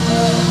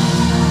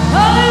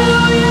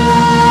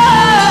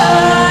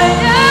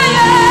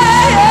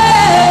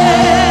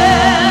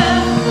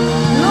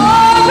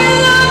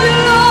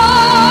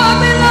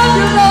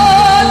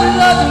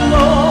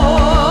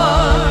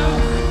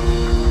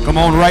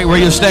where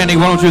you're standing,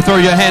 why don't you throw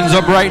your hands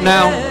up right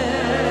now?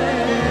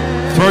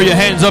 Throw your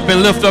hands up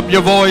and lift up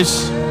your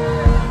voice.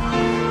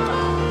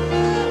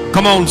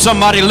 Come on,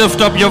 somebody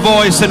lift up your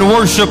voice and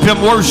worship him,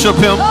 worship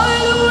him.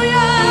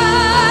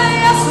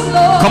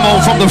 Come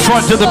on, from the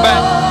front to the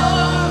back.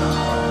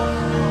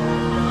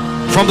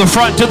 From the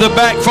front to the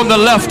back, from the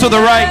left to the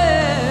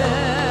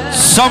right.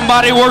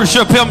 Somebody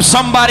worship him,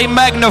 somebody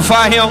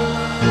magnify him.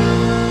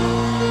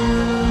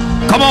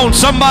 Come on,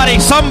 somebody,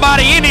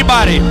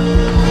 anybody.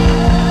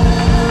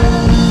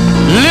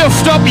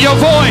 Lift up your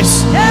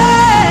voice.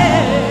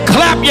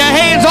 Clap your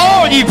hands,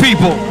 all ye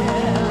people.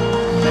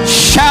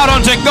 Shout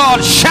unto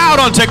God, shout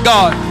unto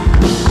God.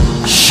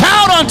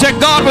 Shout unto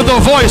God with a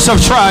voice of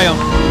triumph.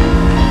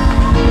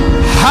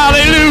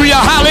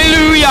 Hallelujah,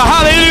 hallelujah,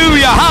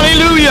 hallelujah,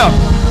 hallelujah.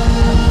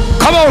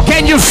 Come on,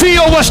 can you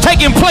feel what's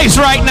taking place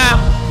right now?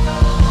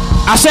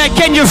 I said,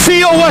 can you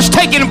feel what's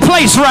taking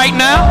place right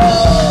now?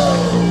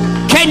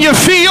 Can you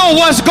feel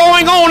what's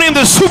going on in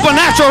the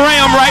supernatural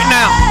realm right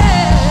now?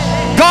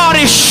 God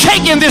is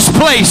shaking this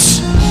place.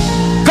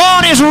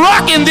 God is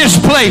rocking this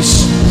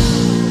place.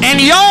 And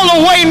y'all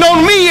are waiting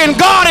on me and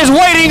God is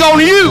waiting on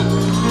you.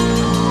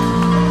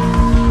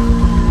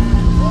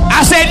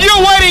 I said,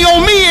 you're waiting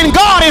on me and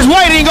God is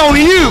waiting on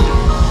you.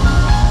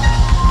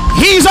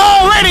 He's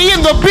already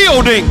in the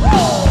building.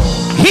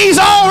 He's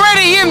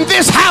already in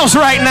this house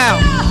right now.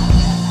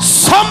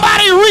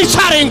 Somebody reach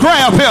out and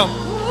grab him.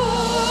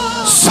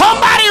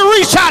 Somebody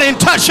reach out and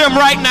touch him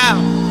right now.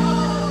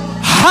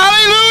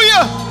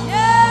 Hallelujah.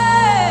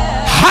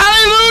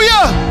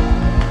 Hallelujah.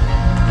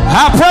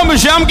 I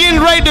promise you, I'm getting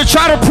ready to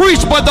try to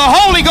preach, but the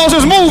Holy Ghost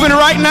is moving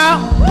right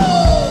now.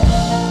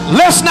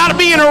 Let's not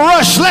be in a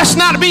rush. Let's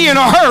not be in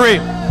a hurry.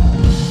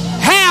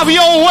 Have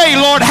your way,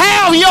 Lord.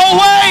 Have your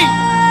way.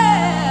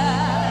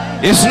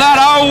 It's not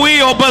our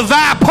will, but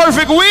thy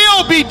perfect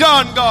will be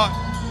done, God.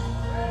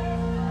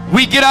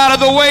 We get out of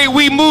the way.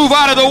 We move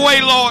out of the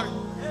way, Lord.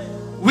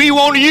 We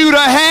want you to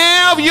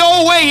have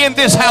your way in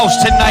this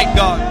house tonight,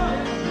 God.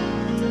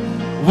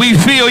 We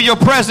feel your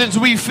presence.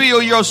 We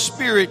feel your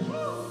spirit.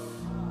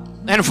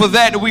 And for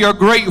that, we are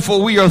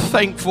grateful. We are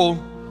thankful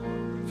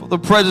for the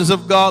presence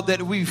of God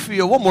that we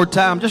feel. One more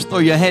time. Just throw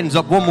your hands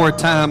up one more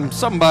time.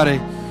 Somebody.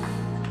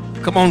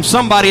 Come on.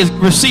 Somebody is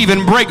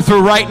receiving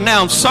breakthrough right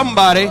now.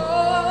 Somebody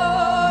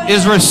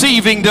is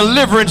receiving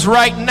deliverance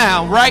right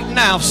now. Right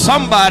now.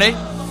 Somebody.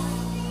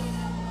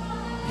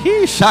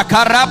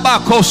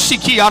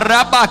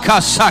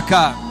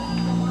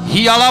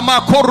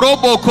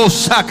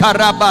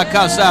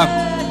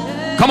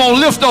 Come on,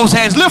 lift those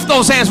hands. Lift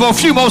those hands for a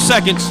few more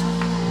seconds.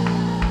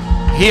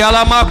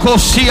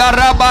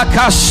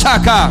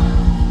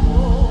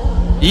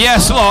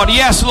 Yes, Lord.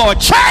 Yes, Lord.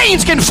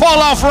 Chains can fall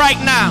off right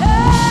now.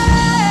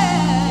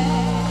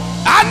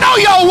 I know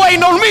y'all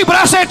waiting on me, but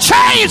I said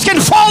chains can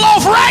fall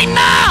off right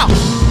now.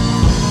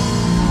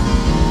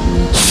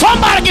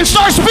 Somebody can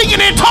start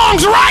speaking in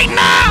tongues right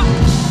now.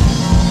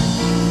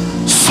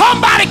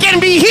 Somebody can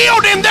be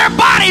healed in their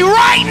body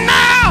right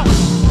now.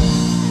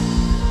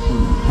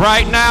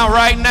 Right now,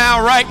 right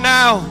now, right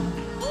now.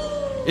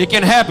 It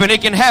can happen,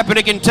 it can happen,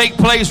 it can take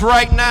place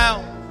right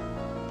now.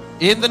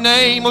 In the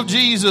name of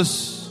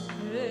Jesus.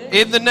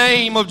 In the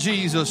name of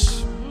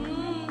Jesus.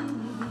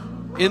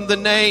 In the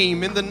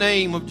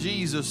name of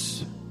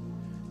Jesus.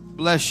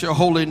 Bless your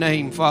holy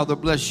name, Father.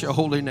 Bless your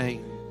holy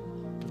name.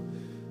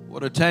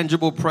 What a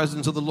tangible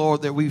presence of the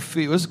Lord that we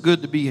feel. It's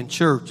good to be in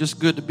church. It's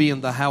good to be in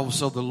the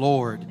house of the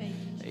Lord.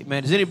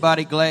 Amen. Is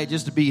anybody glad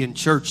just to be in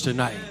church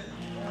tonight?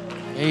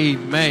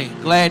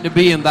 Amen. Glad to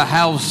be in the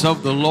house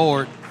of the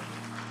Lord.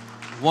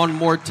 One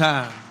more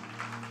time.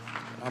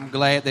 I'm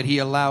glad that he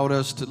allowed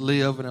us to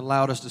live and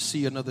allowed us to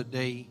see another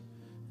day,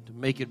 to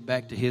make it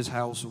back to his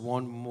house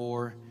one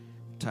more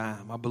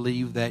time. I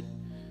believe that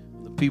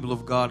when the people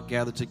of God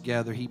gather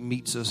together, he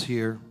meets us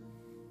here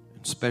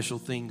and special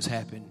things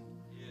happen.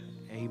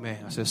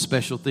 Amen. I said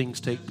special things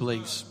take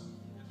place,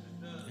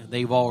 and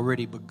they've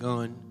already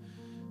begun.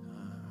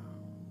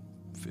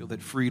 Feel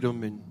that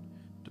freedom and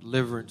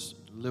deliverance,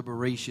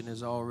 liberation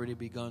has already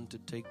begun to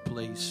take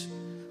place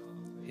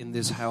in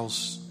this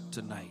house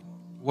tonight.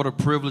 What a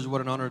privilege, what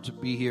an honor to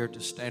be here, to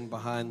stand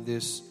behind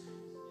this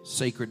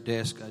sacred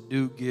desk. I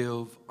do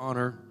give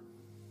honor,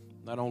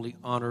 not only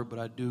honor, but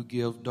I do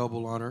give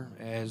double honor,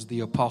 as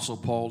the Apostle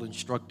Paul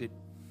instructed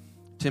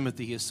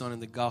Timothy, his son, in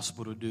the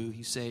gospel to do.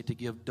 He said to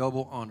give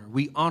double honor.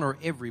 We honor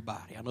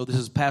everybody. I know this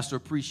is Pastor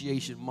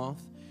Appreciation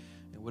Month,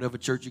 and whatever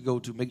church you go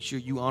to, make sure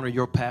you honor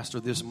your pastor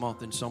this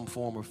month in some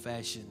form or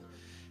fashion.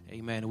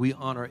 Amen. We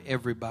honor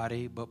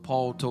everybody, but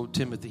Paul told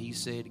Timothy, he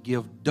said,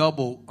 give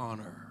double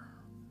honor.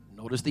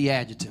 Notice the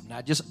adjective,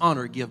 not just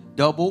honor, give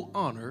double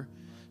honor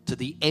to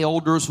the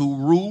elders who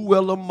rule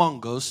well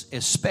among us,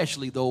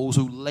 especially those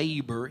who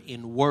labor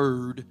in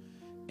word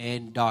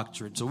and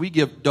doctrine. So we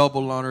give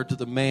double honor to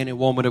the man and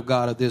woman of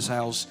God of this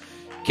house.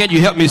 Can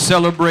you help me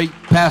celebrate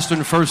Pastor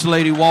and First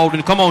Lady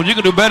Walden? Come on, you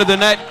can do better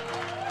than that.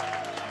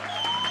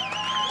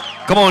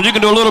 Come on, you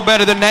can do a little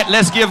better than that.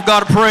 Let's give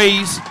God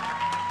praise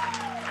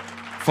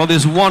for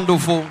this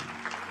wonderful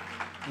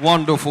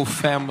Wonderful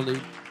family.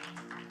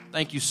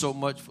 Thank you so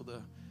much for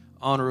the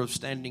honor of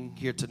standing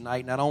here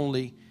tonight. Not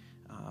only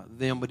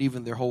them, but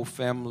even their whole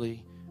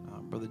family.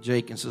 Brother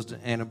Jake and Sister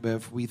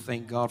Annabeth, we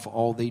thank God for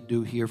all they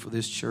do here for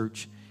this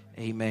church.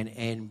 Amen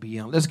and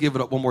beyond. Let's give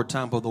it up one more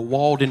time for the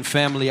Walden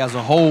family as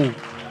a whole.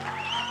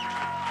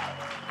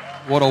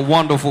 What a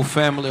wonderful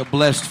family, a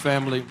blessed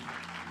family.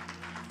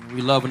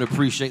 We love and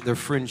appreciate their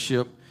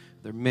friendship,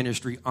 their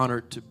ministry.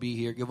 Honored to be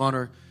here. Give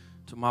honor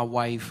to my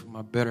wife,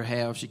 my better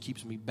half. She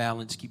keeps me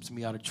balanced, keeps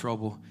me out of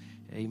trouble.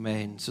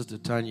 Amen. Sister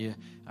Tanya,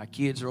 our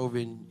kids are over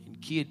in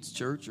kids'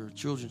 church or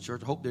children's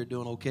church. I hope they're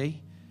doing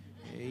okay.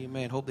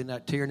 Amen. Hope they're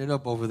not tearing it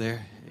up over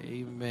there.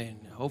 Amen.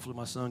 Hopefully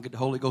my son get the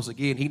Holy Ghost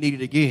again. He need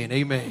it again.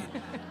 Amen.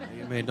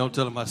 Amen. Don't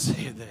tell him I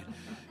said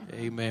that.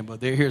 Amen. But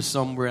they're here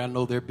somewhere. I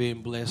know they're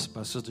being blessed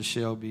by Sister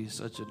Shelby,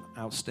 such an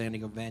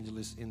outstanding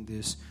evangelist in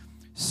this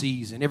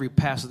season. Every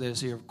pastor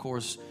that's here, of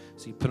course,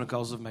 see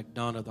Pentecost of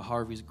McDonough, the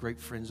Harveys, great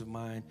friends of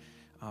mine.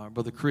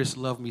 Brother Chris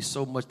loved me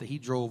so much that he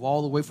drove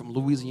all the way from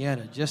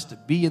Louisiana just to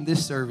be in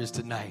this service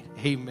tonight.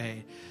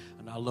 Amen.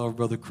 And I love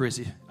Brother Chris,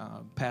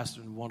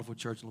 pastor in a wonderful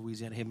church in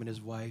Louisiana, him and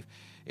his wife.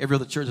 Every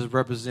other church is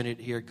represented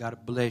here. God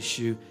bless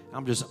you.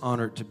 I'm just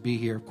honored to be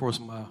here. Of course,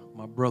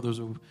 my brothers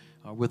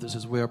are with us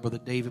as well. Brother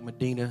David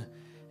Medina.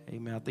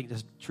 Amen. I think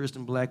that's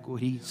Tristan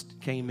Blackwood. He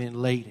came in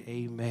late.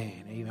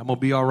 Amen. Amen. I'm going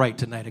to be all right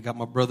tonight. I got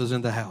my brothers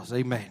in the house.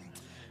 Amen.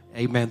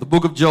 Amen. The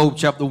book of Job,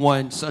 chapter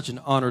 1. Such an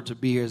honor to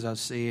be here, as I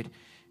said.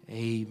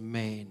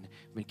 Amen.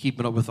 Been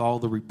keeping up with all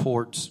the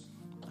reports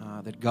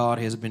that God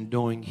has been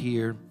doing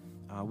here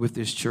with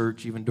this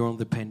church, even during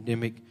the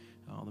pandemic.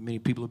 Many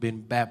people have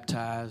been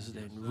baptized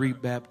and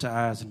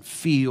rebaptized and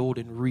filled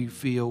and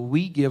refilled.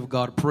 We give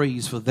God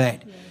praise for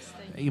that. Yes,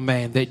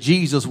 amen. That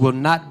Jesus will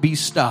not be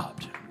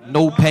stopped.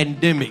 No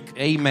pandemic.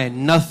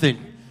 Amen.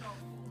 Nothing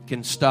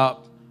can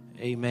stop.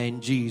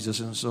 Amen.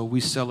 Jesus. And so we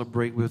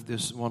celebrate with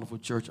this wonderful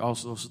church.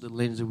 Also, Sister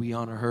Lindsay, we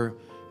honor her.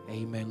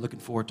 Amen. Looking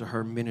forward to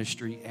her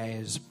ministry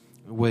as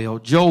well.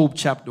 Job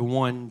chapter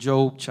 1.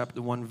 Job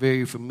chapter 1.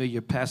 Very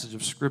familiar passage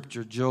of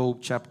scripture. Job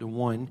chapter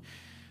 1.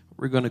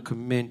 We're going to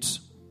commence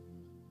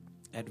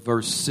at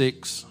verse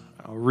 6.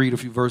 I'll read a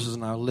few verses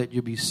and I'll let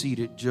you be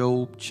seated.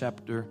 Job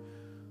chapter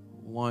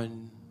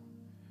 1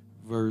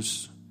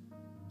 verse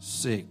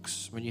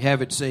 6. When you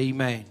have it, say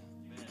amen.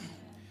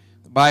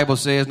 The Bible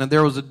says, "Now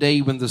there was a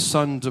day when the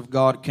sons of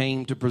God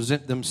came to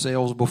present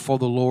themselves before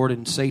the Lord,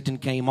 and Satan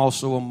came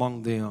also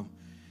among them.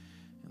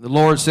 The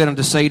Lord said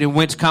unto Satan,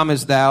 Whence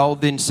comest thou?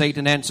 Then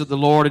Satan answered the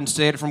Lord and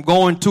said, From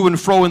going to and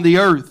fro in the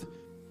earth,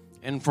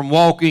 and from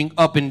walking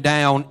up and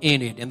down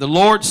in it. And the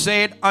Lord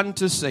said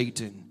unto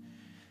Satan,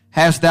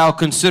 Hast thou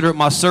considered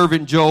my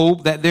servant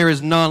Job, that there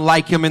is none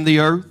like him in the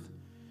earth,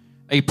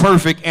 a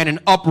perfect and an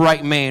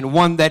upright man,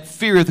 one that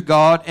feareth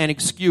God and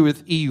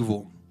escheweth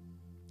evil?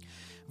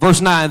 Verse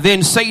 9,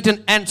 Then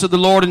Satan answered the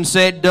Lord and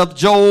said, Doth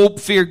Job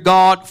fear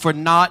God for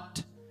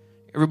naught?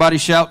 Everybody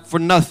shout, for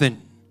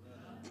nothing.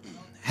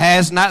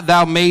 Hast not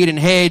thou made an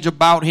hedge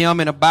about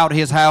him and about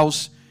his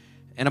house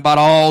and about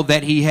all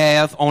that he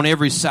hath on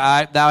every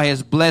side? Thou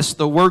hast blessed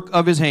the work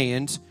of his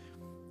hands,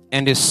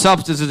 and his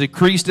substance is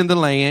increased in the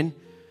land.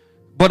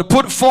 But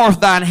put forth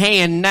thine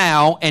hand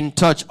now and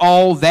touch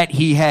all that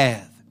he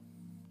hath,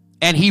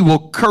 and he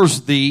will curse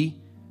thee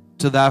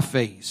to thy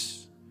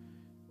face.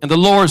 And the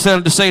Lord said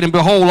unto Satan,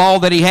 Behold, all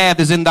that he hath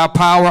is in thy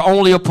power,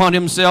 only upon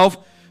himself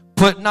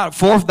put not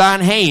forth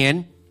thine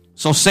hand.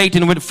 So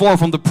Satan went forth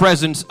from the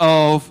presence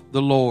of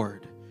the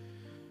Lord."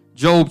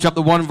 Job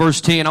chapter 1 verse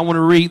 10. I want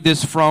to read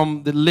this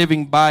from the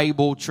Living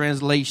Bible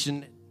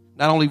translation.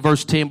 Not only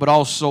verse 10, but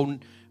also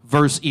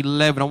verse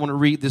 11. I want to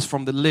read this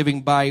from the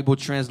Living Bible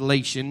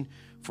translation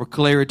for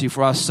clarity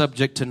for our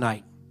subject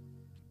tonight.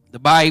 The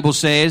Bible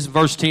says,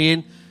 verse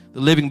 10,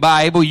 the Living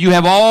Bible, "You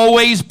have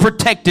always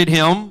protected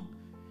him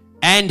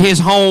and his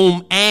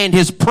home and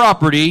his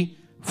property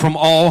from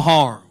all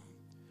harm.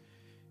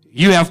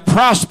 You have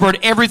prospered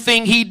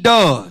everything he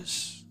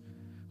does.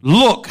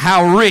 Look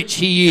how rich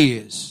he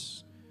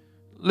is."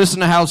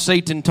 Listen to how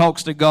Satan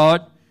talks to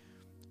God.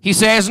 He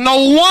says,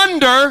 "No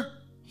wonder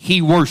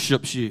he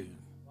worships you."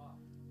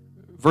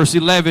 Verse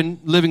 11,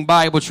 Living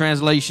Bible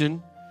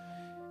translation.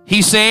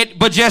 He said,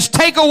 "But just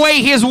take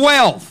away his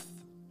wealth,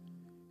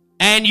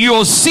 and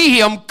you'll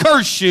see him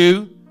curse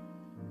you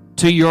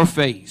to your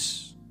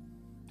face.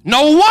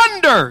 No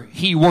wonder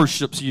he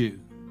worships you.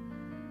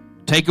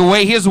 Take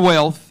away his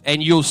wealth,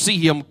 and you'll see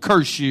him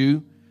curse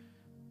you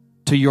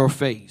to your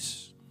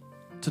face."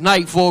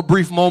 Tonight, for a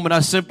brief moment, I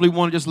simply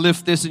want to just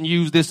lift this and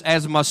use this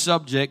as my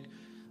subject,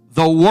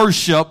 the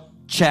worship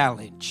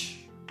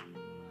challenge.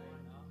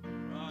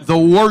 The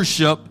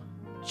worship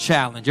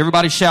challenge.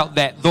 Everybody shout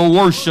that. The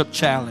worship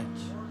challenge.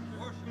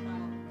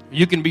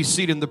 You can be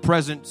seated in the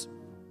presence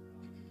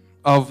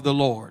of the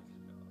Lord.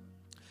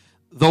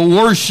 The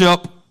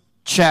worship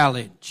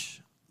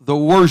challenge. The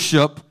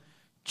worship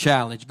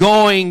challenge.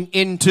 Going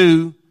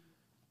into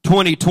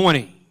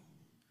 2020,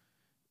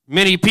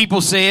 many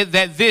people said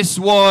that this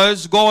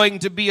was going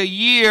to be a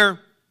year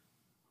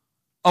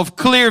of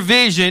clear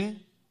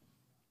vision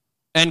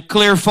and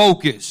clear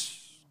focus.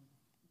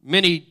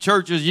 Many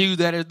churches use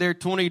that as their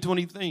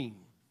 2020 theme.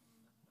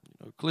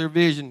 Clear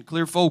vision,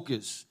 clear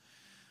focus.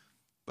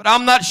 But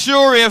I'm not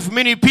sure if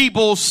many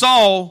people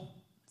saw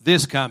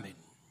this coming.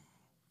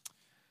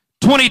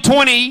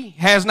 2020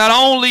 has not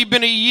only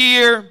been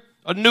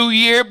a new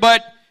year,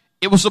 but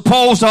it was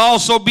supposed to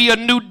also be a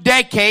new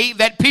decade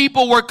that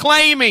people were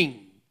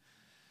claiming.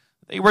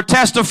 They were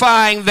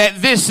testifying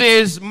that this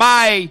is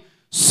my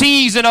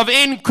season of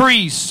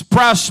increase,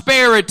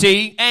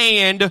 prosperity,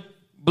 and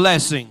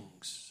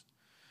blessings.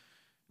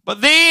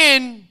 But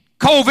then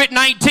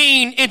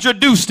COVID-19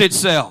 introduced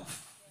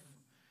itself,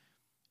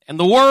 and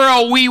the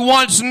world we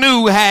once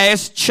knew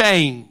has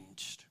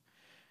changed.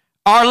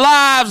 Our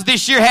lives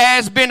this year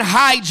has been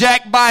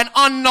hijacked by an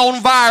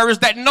unknown virus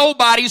that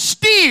nobody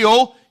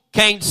still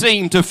can't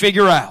seem to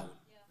figure out.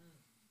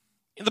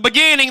 In the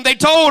beginning, they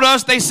told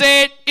us, they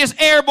said, it's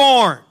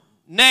airborne.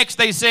 Next,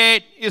 they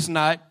said, it's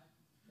not.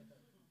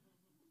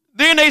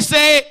 Then they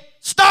said,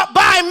 stop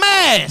buying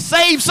masks.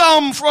 Save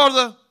some for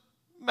the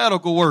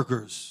medical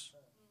workers.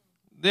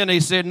 Then they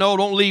said, no,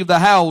 don't leave the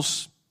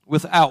house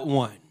without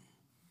one.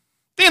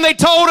 Then they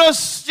told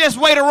us, just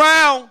wait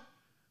around.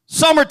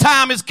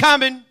 Summertime is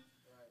coming.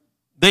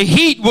 The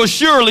heat will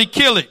surely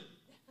kill it.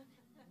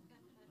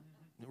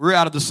 We're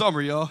out of the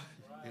summer, y'all.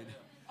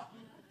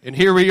 And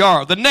here we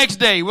are. The next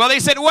day, well, they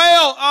said,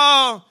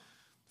 well,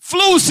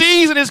 flu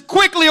season is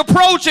quickly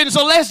approaching,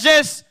 so let's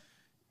just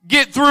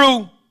get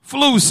through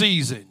flu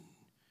season.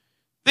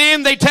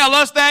 Then they tell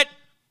us that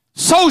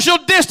social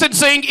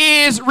distancing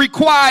is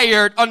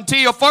required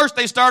until first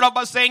they start off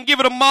by saying give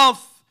it a month.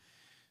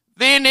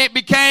 Then it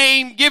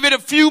became give it a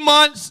few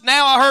months.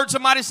 Now I heard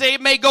somebody say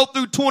it may go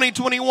through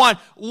 2021.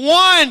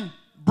 One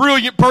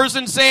brilliant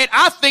person said,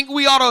 I think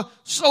we ought to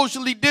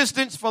socially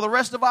distance for the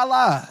rest of our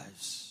lives.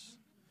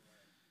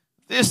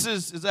 This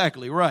is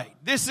exactly right.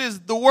 This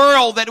is the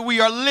world that we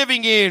are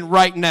living in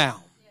right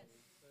now.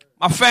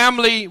 My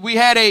family, we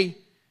had a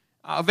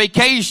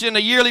vacation, a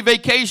yearly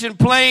vacation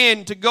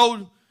planned to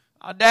go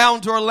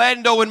down to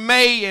Orlando in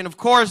May. And of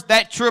course,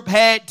 that trip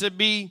had to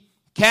be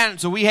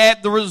canceled. We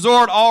had the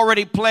resort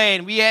already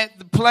planned. We had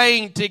the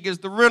plane tickets,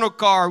 the rental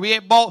car. We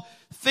had bought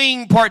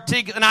theme park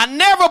tickets. And I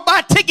never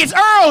buy tickets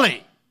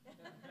early.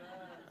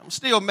 I'm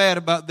still mad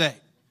about that.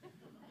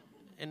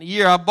 And the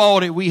year I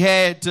bought it, we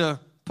had to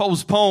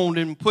postpone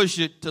and push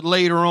it to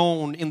later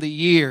on in the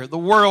year. The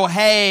world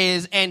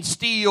has and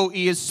still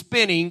is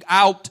spinning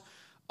out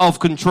of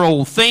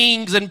control.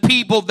 Things and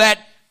people that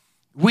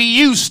we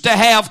used to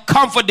have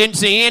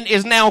confidence in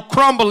is now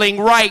crumbling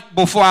right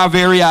before our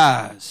very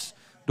eyes.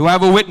 Do I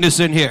have a witness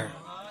in here?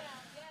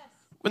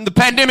 When the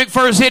pandemic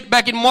first hit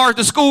back in March,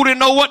 the school didn't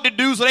know what to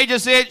do, so they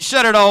just said,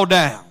 shut it all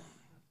down.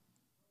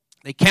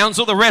 They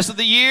canceled the rest of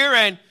the year,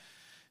 and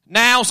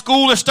now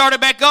school has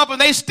started back up, and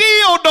they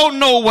still don't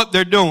know what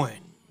they're doing.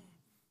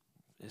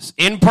 It's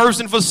in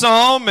person for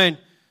some, and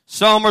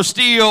some are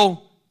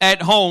still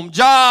at home.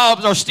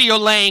 Jobs are still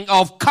laying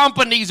off.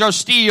 Companies are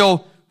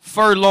still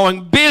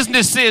furloughing.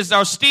 Businesses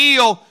are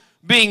still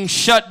being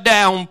shut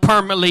down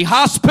permanently.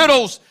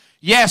 Hospitals,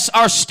 yes,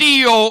 are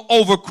still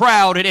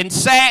overcrowded. And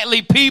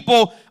sadly,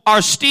 people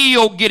are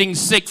still getting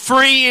sick.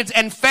 Friends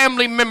and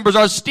family members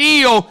are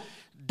still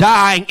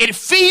dying. It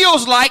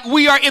feels like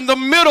we are in the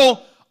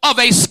middle of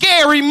a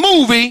scary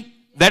movie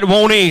that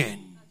won't end.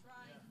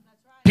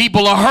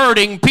 People are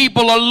hurting.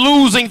 People are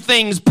losing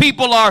things.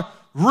 People are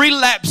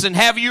relapsing.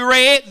 Have you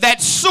read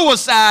that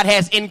suicide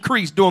has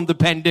increased during the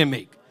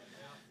pandemic?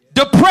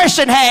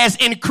 Depression has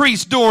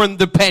increased during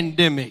the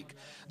pandemic.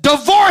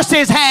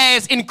 Divorces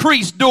has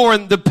increased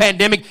during the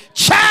pandemic.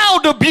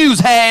 Child abuse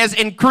has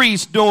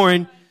increased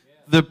during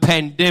the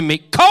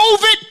pandemic.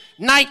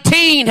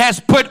 COVID-19 has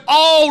put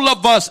all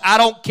of us, I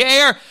don't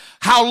care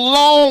how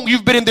long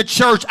you've been in the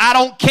church, I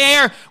don't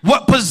care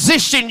what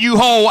position you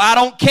hold, I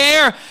don't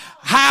care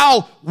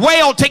how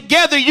well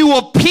together you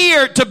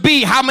appear to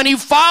be, how many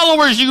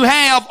followers you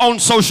have on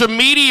social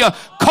media.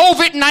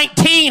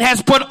 COVID-19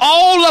 has put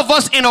all of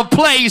us in a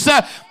place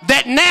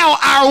that now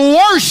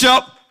our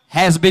worship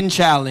has been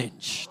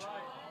challenged.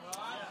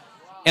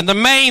 And the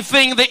main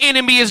thing the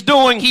enemy is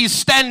doing, he's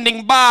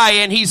standing by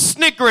and he's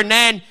snickering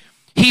and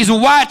he's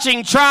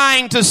watching,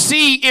 trying to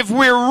see if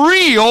we're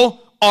real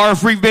or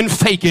if we've been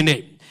faking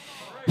it.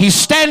 He's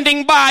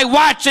standing by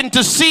watching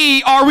to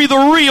see, are we the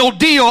real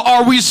deal?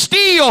 Are we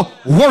still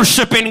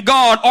worshiping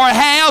God? Or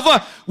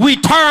have we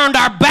turned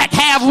our back?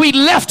 Have we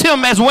left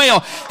him as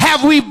well?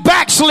 Have we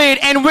backslid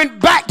and went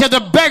back to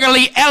the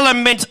beggarly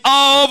elements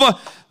of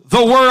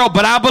the world?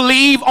 But I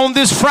believe on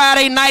this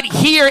Friday night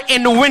here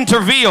in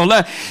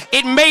Winterville,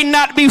 it may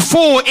not be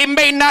full, it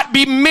may not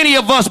be many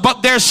of us,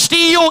 but there's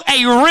still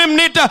a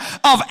remnant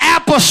of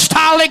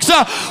apostolics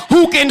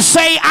who can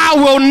say, I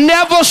will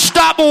never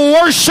stop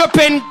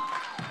worshiping.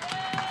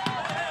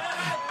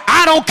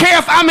 I don't care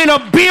if I'm in a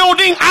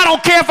building. I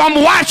don't care if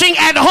I'm watching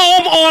at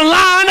home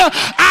online.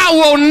 I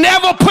will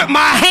never put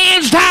my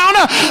hands down.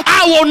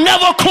 I will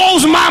never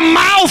close my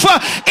mouth.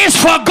 It's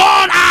for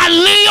God I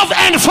live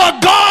and for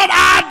God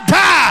I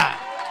die.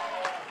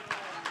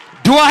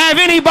 Do Do I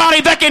have anybody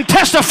that can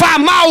testify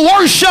my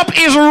worship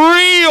is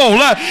real?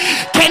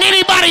 Can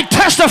anybody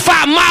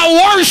testify my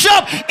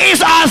worship is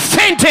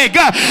authentic?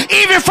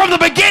 Even from the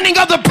beginning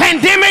of the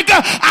pandemic,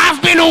 I've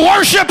been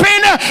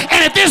worshiping,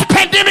 and if this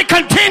pandemic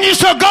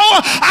continues to go,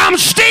 I'm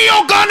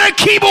still gonna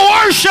keep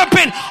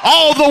worshiping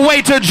all the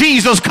way till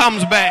Jesus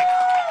comes back.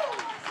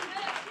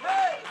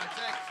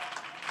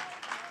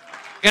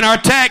 In our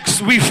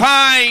text, we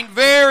find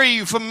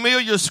very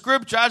familiar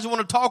scripture. I just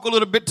want to talk a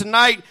little bit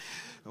tonight.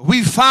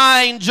 We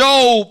find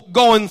Job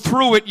going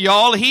through it,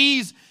 y'all.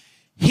 He's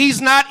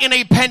not in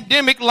a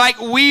pandemic like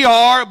we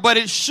are, but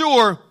it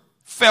sure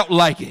felt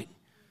like it.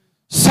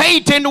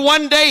 Satan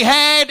one day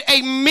had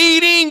a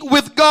meeting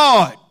with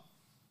God,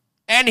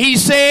 and he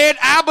said,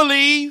 I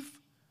believe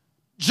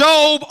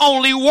Job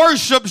only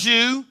worships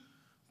you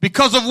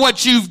because of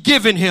what you've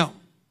given him.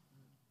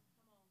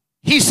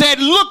 He said,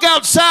 look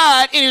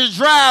outside in his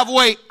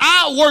driveway.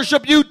 I'll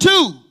worship you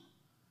too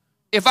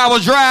if I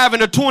was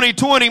driving a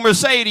 2020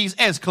 Mercedes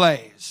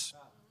S-Class.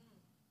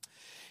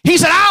 He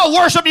said, I'll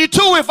worship you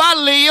too if I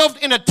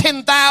lived in a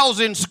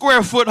 10,000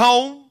 square foot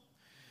home.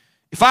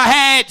 If I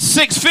had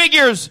 6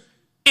 figures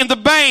in the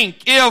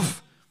bank.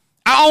 If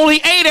I only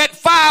ate at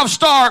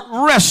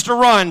 5-star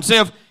restaurants.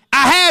 If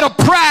I had a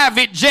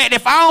private jet.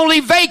 If I only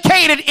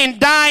vacated in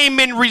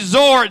diamond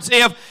resorts.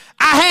 If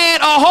I had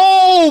a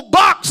whole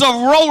box of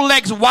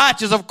Rolex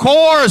watches, of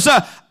course,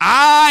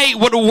 I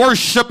would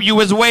worship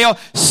you as well.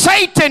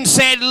 Satan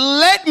said,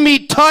 let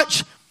me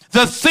touch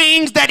the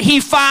things that he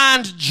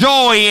finds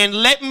joy in.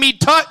 Let me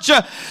touch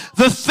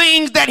the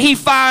things that he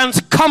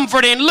finds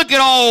comfort in. Look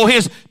at all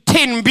his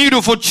 10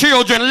 beautiful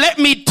children. Let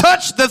me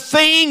touch the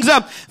things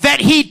that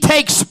he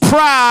takes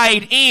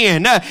pride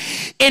in.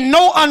 In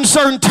no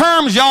uncertain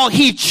terms, y'all,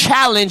 he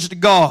challenged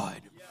God.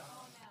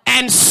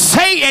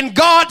 And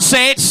God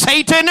said,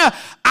 Satan,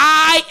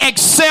 I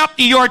accept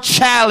your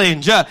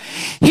challenge.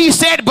 He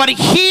said, but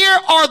here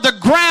are the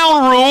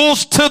ground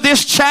rules to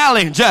this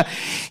challenge.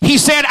 He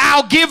said,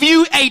 I'll give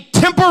you a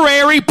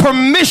temporary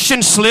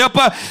permission slip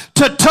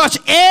to touch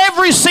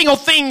every single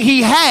thing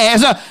he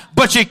has,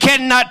 but you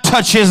cannot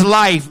touch his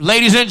life.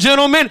 Ladies and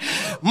gentlemen,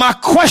 my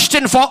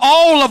question for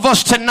all of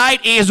us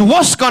tonight is,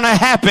 what's going to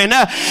happen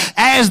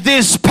as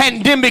this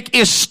pandemic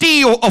is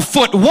still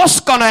afoot? What's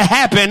going to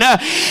happen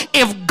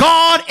if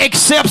God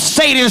accepts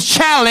Satan's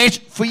challenge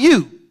for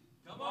you?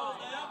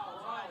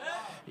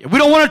 We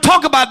don't want to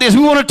talk about this.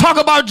 We want to talk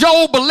about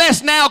Job, but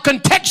let's now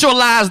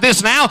contextualize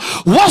this now.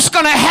 What's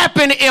going to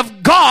happen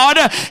if God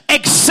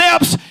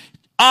accepts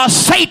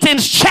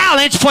Satan's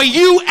challenge for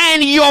you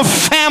and your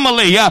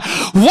family?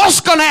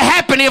 What's going to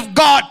happen if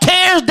God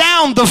tears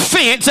down the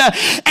fence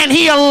and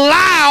he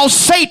allows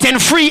Satan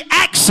free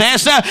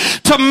access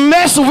to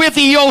mess with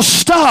your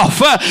stuff?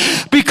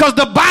 Because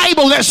the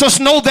Bible lets us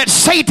know that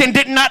Satan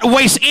did not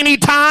waste any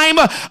time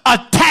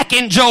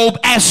attacking Job.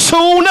 As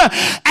soon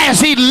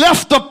as he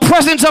left the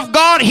presence of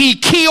God, he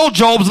killed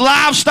Job's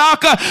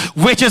livestock,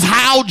 which is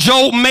how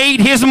Job made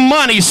his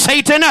money.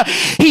 Satan,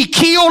 he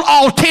killed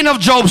all 10 of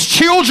Job's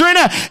children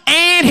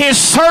and his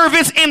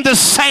servants in the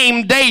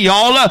same day,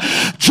 y'all.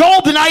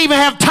 Job did not even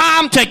have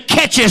time to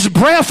catch his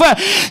breath.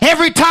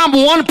 Every time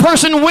one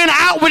person went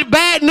out with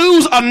bad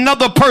news,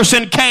 another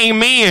person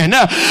came in.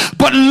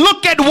 But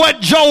look at what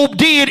Job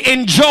did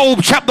in Job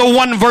chapter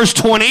 1 verse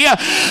 20.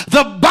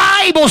 The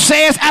Bible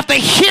says, after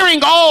hearing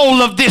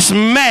all of this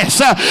mess,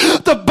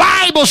 the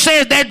Bible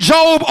says that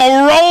Job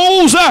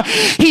arose,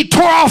 he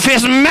tore off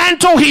his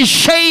mantle, he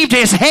shaved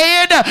his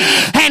head,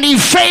 and he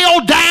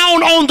fell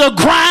down on the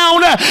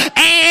ground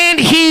and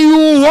he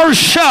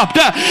worshiped.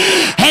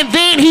 And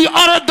then he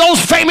uttered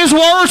those famous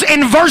words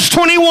in verse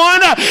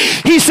 21.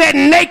 He said,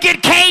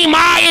 naked came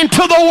I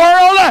into the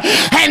world,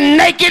 and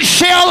naked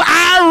shall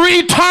I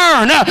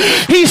return.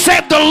 He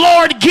said, the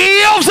Lord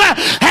gives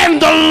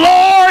and the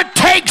Lord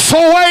takes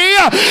away.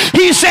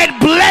 He said,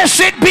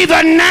 blessed be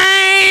the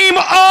name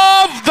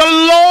of the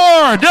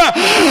Lord.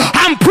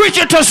 I'm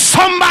preaching to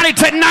somebody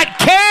tonight.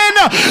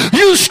 Can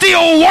you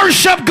still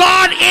worship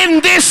God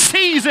in this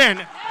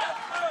season?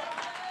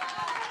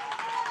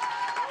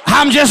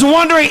 I'm just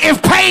wondering,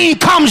 if pain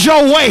comes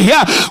your way,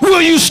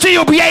 will you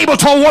still be able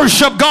to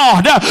worship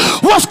God?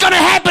 What's going to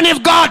happen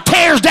if God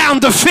tears down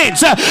the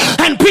fence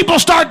and people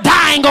start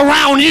dying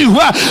around you?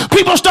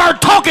 People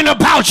start talking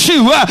about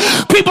you.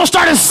 People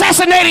start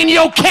assassinating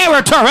your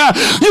character.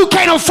 You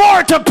can't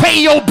afford to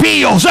pay your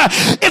bills.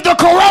 If the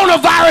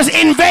coronavirus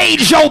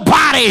invades your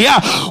body,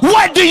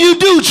 what do you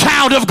do,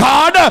 child of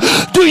God?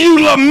 Do you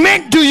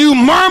lament? Do you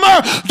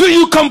murmur? Do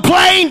you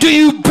complain? Do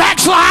you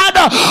backslide?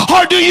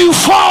 Or do you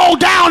fall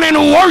down and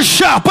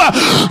worship?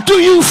 Do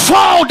you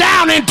fall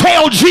down and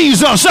tell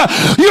Jesus,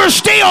 you're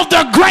still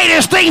the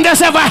greatest thing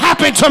that's ever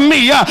happened to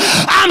me?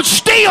 I'm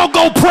still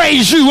gonna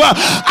praise you.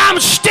 I'm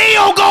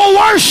still gonna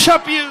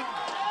worship you.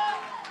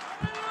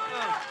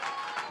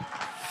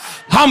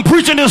 I'm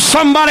preaching to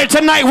somebody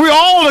tonight. We're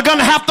all going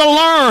to have to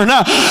learn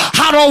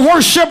how to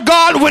worship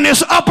God when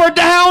it's up or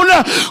down,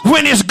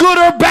 when it's good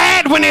or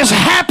bad, when it's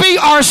happy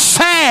or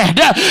sad.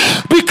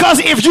 Because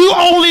if you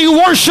only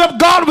worship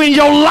God when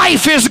your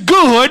life is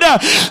good,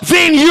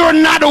 then you're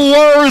not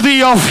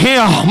worthy of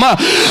him.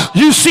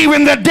 You see,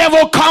 when the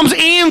devil comes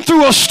in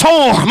through a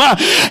storm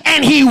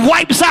and he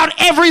wipes out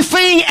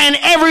everything and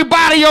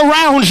everybody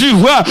around you,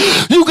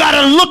 you got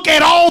to look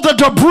at all the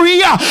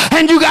debris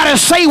and you got to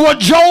say what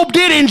Job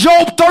did in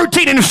Job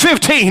 13 and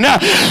 15.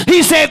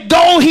 He said,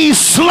 though he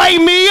slay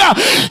me,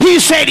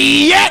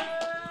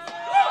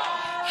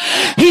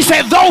 he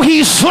said, though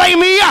he slay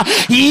me,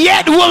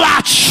 yet will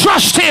I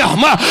trust him.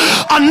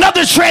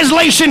 Another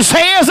translation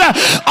says,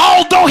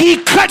 although he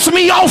cuts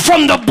me off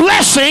from the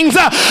blessings,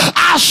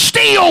 I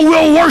still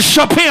will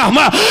worship him.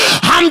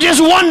 I'm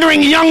just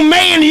wondering, young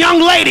man,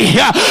 young lady,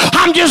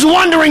 I'm just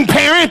wondering,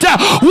 parent,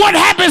 what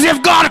happens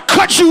if God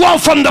cuts you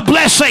off from the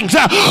blessings?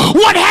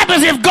 What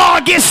happens if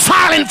God gets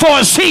silent for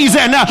a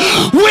season?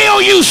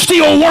 Will you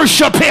still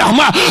worship him?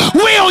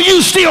 Will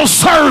you still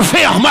serve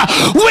him?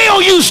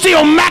 Will you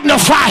still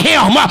magnify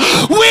him?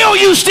 Will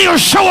you still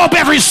show up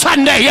every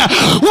Sunday?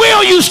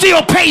 Will you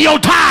still pay your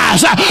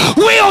tithes?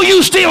 Will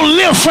you still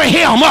live for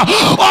him?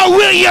 Or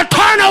will you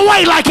turn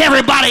away like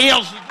everybody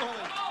else?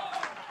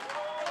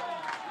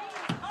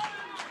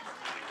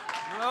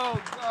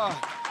 Oh, God.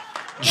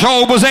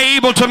 Job was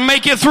able to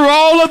make it through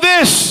all of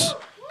this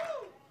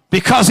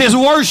because his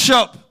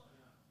worship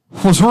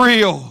was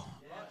real.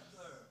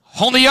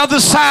 On the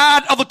other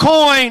side of the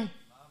coin,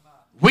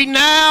 we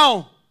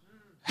now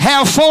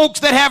have folks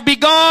that have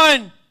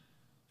begun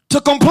to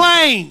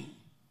complain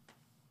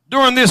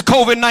during this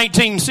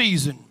COVID-19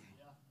 season.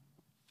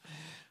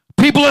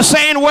 People are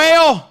saying,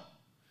 well,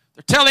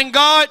 they're telling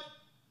God,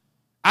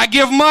 I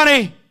give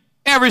money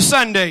every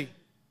Sunday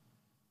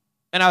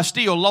and I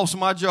still lost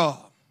my job.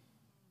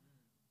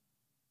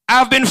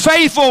 I've been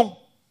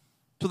faithful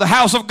to the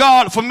house of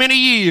God for many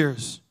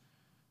years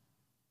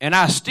and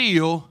I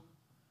still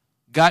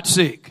got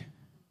sick.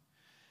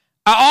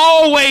 I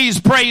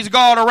always praise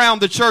God around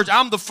the church.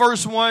 I'm the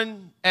first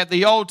one at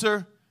the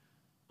altar.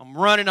 I'm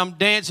running, I'm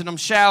dancing, I'm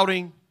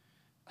shouting,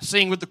 I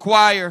sing with the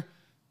choir,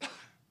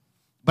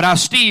 but I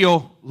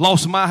still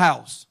lost my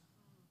house,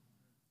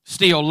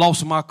 still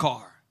lost my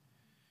car.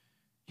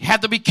 You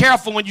have to be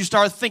careful when you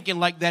start thinking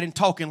like that and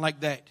talking like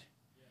that,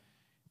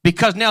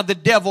 because now the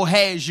devil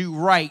has you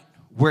right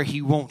where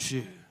he wants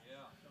you,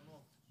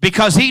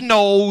 because he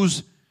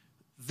knows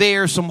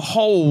there's some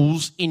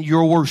holes in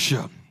your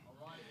worship.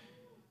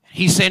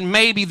 He said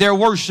maybe their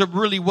worship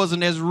really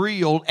wasn't as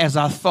real as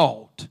I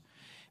thought.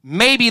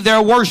 Maybe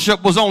their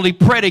worship was only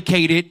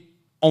predicated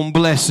on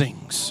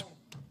blessings.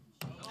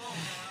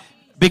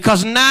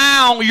 Because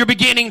now you're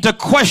beginning to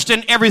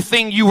question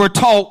everything you were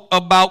taught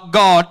about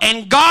God.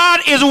 And God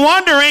is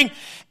wondering,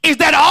 is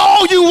that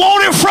all you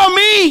wanted from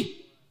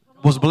me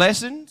was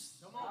blessings?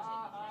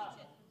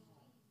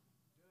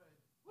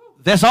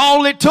 That's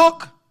all it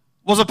took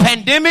was a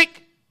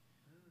pandemic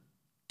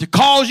to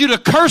cause you to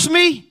curse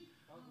me,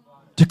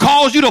 to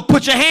cause you to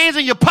put your hands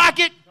in your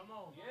pocket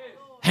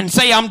and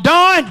say, I'm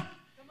done?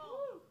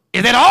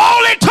 Is that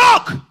all it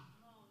took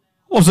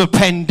was a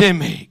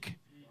pandemic?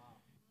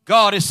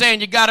 God is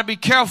saying you got to be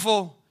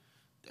careful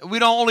that we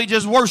don't only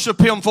just worship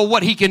him for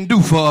what he can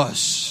do for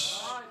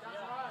us,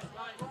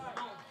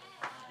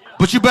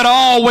 but you better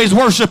always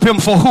worship him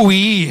for who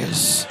he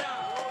is.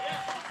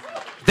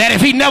 That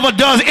if he never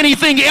does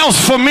anything else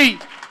for me,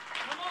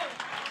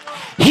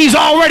 he's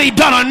already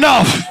done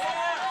enough.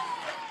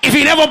 If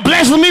he never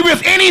blesses me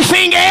with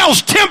anything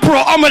else,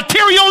 temporal or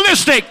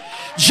materialistic,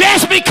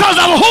 just because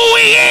of who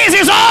he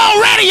is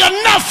already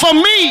enough for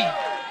me.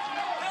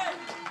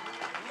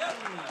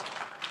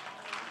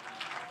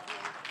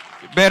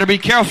 You better be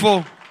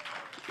careful.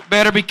 You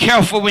better be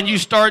careful when you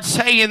start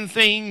saying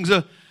things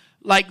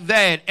like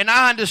that. And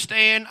I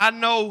understand. I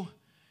know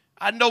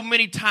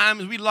many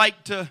times we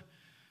like to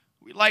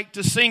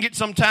sing it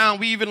sometimes.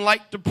 We even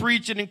like to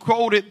preach it and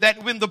quote it,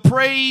 that when the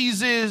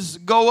praises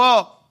go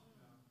up,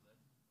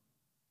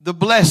 the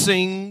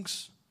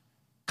blessings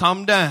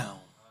come down.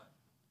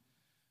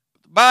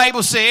 The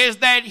Bible says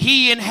that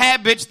he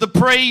inhabits the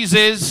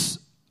praises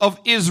of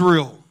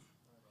Israel.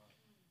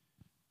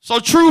 So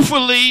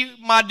truthfully,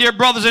 my dear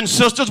brothers and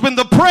sisters, when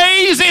the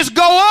praises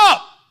go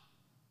up,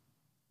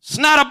 it's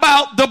not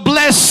about the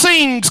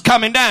blessings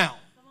coming down.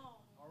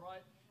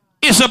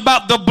 It's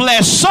about the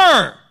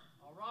blesser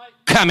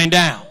coming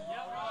down.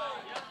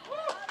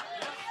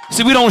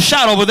 See, we don't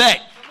shout over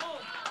that.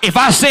 If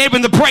I said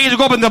when the praises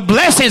go up and the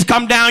blessings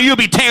come down, you'll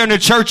be tearing the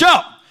church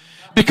up,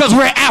 because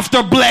we're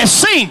after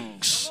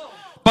blessings.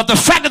 But the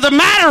fact of the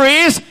matter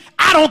is,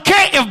 I don't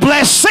care if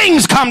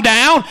blessings come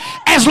down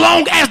as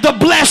long as the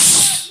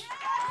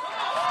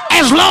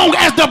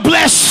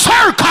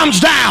blesser comes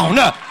down.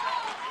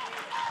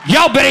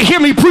 Y'all better hear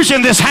me preach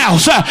in this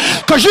house,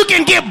 because you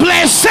can get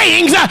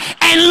blessings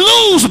and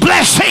lose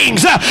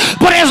blessings.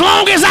 But as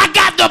long as I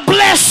got the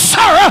blesser,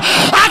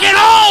 I can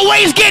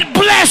always get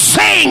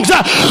blessings.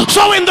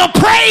 So when the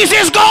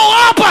praises go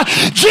up,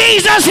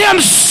 Jesus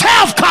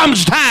himself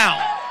comes down.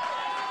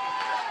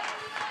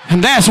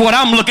 And that's what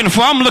I'm looking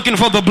for. I'm looking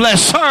for the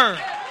blesser.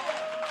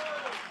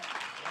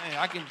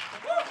 Man, you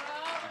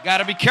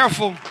gotta be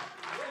careful.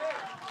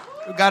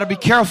 We got to be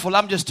careful.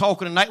 I'm just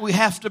talking tonight. We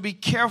have to be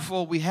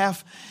careful. We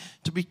have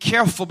to be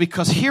careful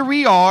because here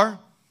we are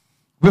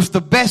with the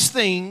best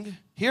thing,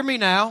 hear me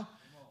now,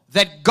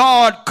 that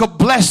God could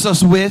bless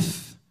us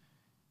with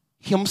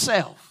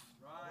himself.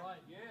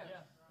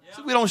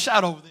 See, we don't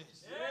shout over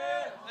this.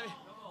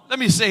 Let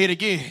me say it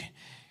again.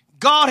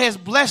 God has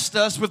blessed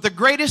us with the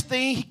greatest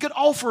thing he could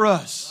offer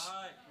us,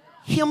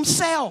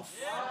 himself.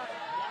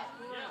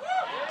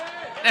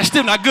 That's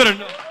still not good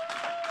enough.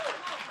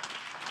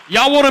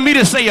 Y'all wanted me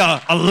to say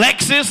a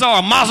Lexus or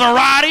a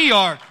Maserati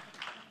or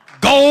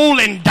gold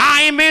and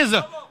diamonds?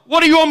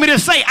 What do you want me to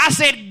say? I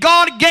said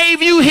God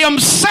gave you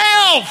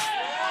himself.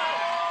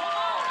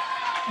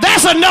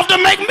 That's enough to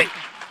make me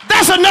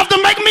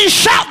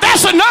shout.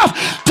 That's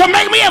enough to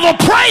make me have a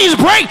praise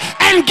break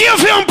and give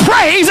him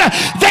praise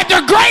that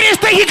the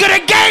greatest thing he could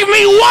have gave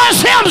me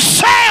was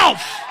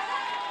himself.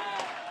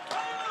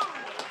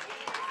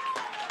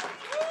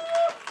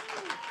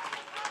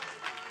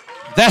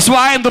 That's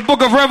why in the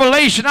book of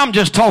Revelation, I'm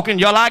just talking,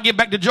 y'all. I'll get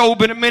back to Job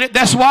in a minute.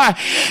 That's why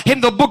in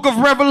the book of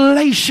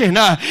Revelation,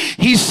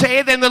 he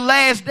said in the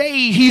last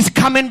day, he's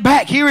coming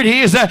back. Here it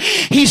is.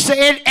 He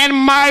said, and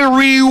my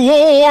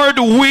reward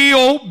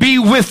will be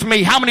with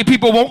me. How many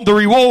people want the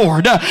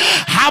reward?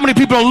 How many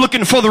people are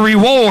looking for the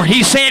reward?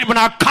 He said, when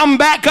I come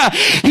back,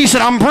 he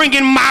said, I'm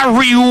bringing my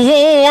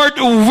reward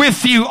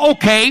with you.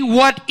 Okay,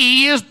 what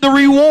is the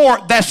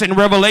reward? That's in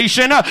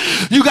Revelation.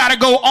 You got to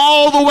go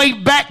all the way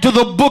back to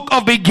the book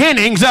of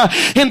beginnings.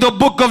 In the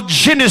book of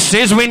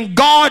Genesis, when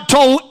God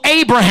told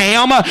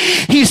Abraham,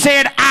 he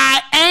said,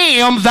 I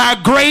am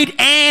thy great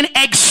and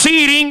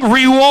exceeding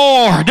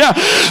reward.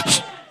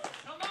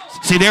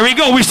 See, there we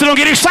go. We still don't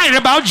get excited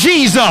about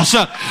Jesus.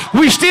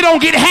 We still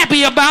don't get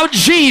happy about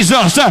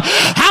Jesus.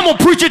 I'm going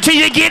to preach it till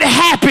you get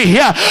happy.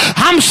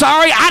 I'm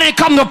sorry, I didn't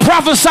come to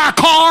prophesy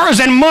cars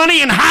and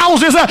money and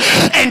houses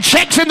and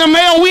checks in the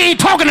mail. We ain't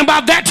talking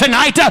about that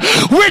tonight.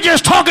 We're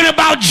just talking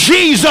about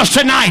Jesus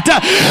tonight.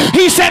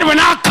 He said, when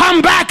I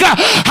come back,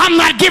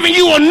 I'm not giving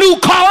you a new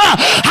car.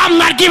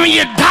 I'm not giving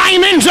you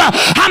diamonds.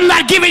 I'm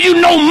not giving you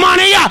no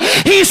money.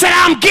 He said,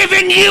 I'm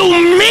giving you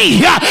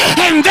me.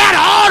 And that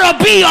ought to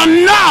be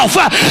enough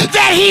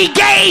that he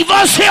gave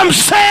us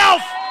himself.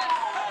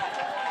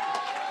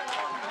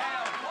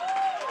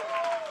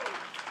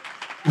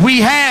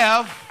 We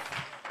have,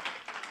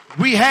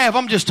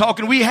 I'm just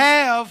talking, we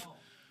have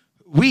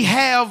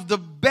the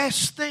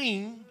best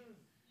thing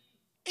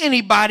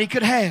anybody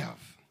could have.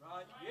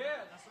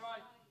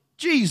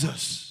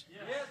 Jesus.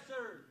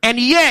 And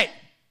yet,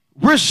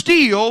 we're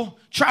still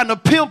trying to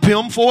pimp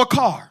him for a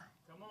car.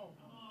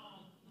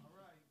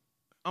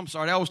 I'm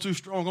sorry, that was too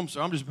strong. I'm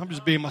sorry, I'm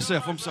just being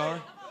myself. I'm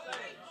sorry.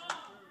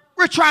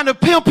 We're trying to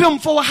pimp him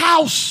for a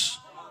house,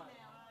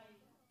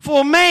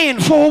 for a man,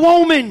 for a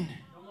woman.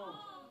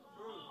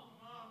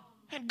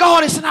 And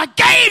God has said, I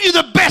gave you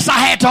the best I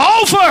had to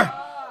offer,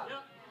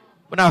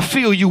 but I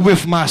fill you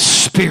with my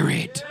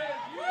spirit.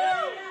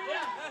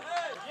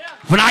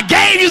 When I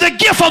gave you the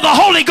gift of the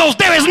Holy Ghost,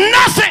 there is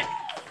nothing.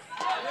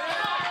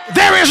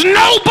 There is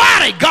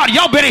nobody. God,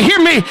 y'all better hear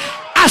me.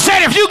 I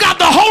said, if you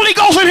got the Holy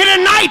Ghost in here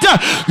tonight,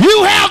 you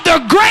have the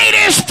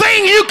greatest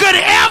thing you could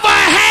ever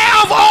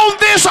have on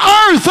this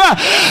earth.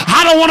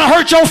 I don't want to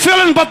hurt your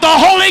feelings, but the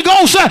Holy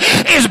Ghost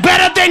is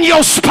better than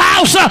your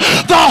spouse.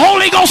 The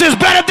Holy Ghost is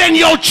better than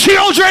your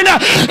children.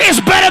 It's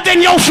better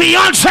than your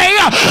fiance.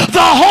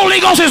 The Holy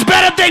Ghost is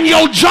better than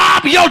your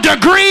job, your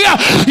degree,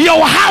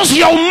 your house,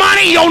 your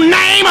money, your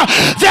name.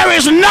 There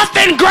is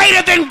nothing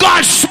greater than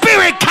God's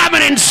Spirit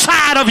coming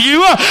inside of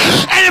you.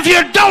 And if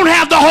you don't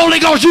have the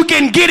Holy Ghost, you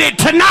can get it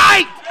tonight.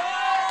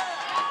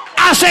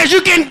 I said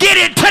you can get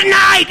it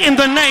tonight in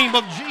the name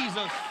of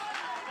Jesus.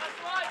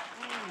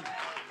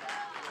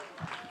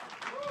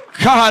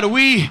 God,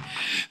 we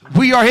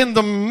are in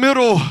the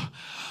middle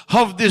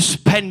of this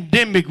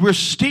pandemic. We're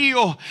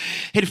still,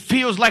 it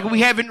feels like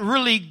we haven't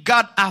really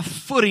got our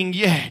footing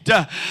yet.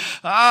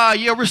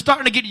 We're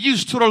starting to get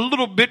used to it a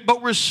little bit,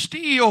 but we're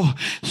still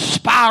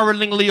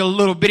spiralingly a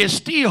little bit. It's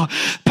still,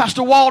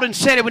 Pastor Walden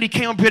said it when he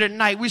came up here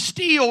tonight, we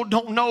still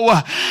don't know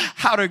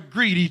how to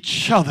greet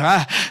each other.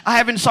 I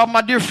haven't saw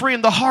my dear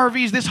friend the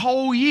Harveys this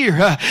whole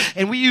year,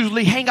 and we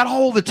usually hang out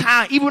all the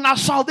time. Even when I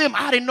saw them,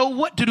 I didn't know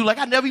what to do. Like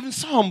I never even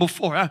saw them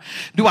before.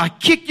 Do I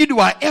kick you? Do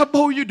I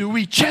elbow you? Do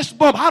we chest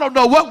bump? I don't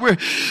know what we're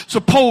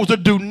supposed to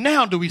do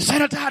now. Do we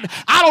sanitize?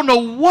 I don't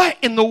know what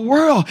in the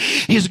world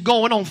is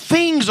going on.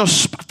 Things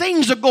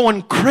are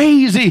going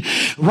crazy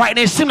right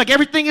now. It seems like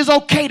everything is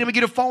okay. Then we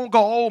get a phone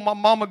don't go, oh, my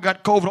mama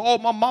got COVID. Oh,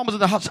 my mama's in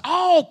the hospital.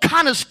 All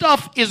kind of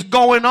stuff is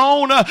going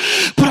on.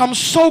 But I'm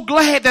so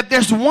glad that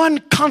there's one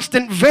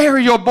constant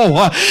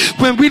variable.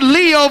 When we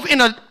live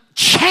in a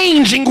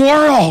changing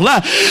world,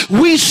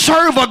 we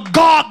serve a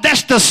God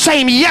that's the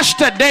same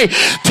yesterday,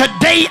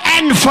 today,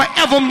 and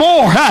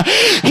forevermore.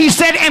 He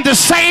said, in the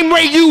same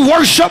way you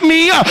worship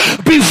me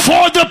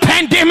before the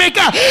pandemic,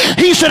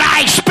 he said,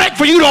 I expect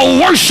for you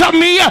to worship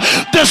me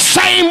the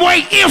same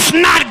way, if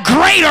not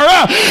greater,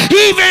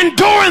 even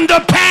during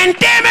the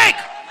pandemic.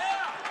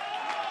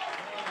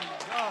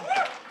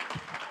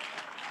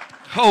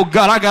 Oh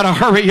God, I gotta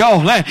hurry,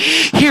 y'all.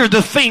 Here's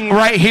the thing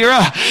right here.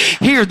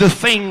 Here's the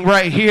thing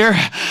right here.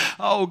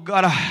 Oh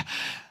God,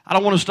 I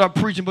don't want to start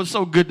preaching, but it's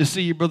so good to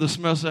see you, Brother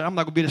Smith. I'm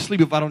not gonna be able to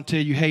sleep if I don't tell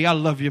you, hey, I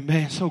love you,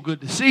 man. So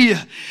good to see you.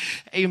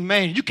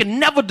 Amen. You can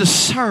never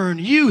discern.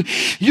 You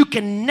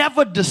can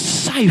never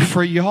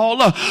decipher, y'all,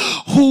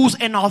 who's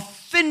an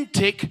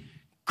authentic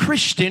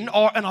Christian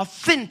or an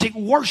authentic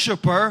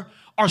worshiper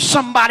or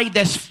somebody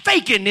that's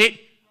faking it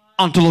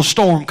until a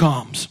storm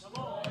comes.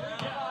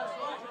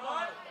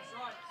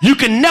 You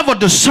can never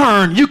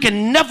discern. You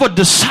can never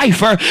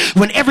decipher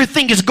when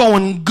everything is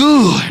going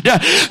good.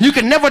 You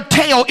can never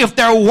tell if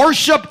their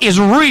worship is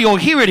real.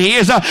 Here it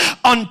is,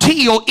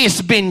 until it's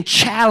been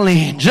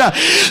challenged.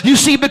 You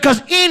see,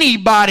 because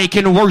anybody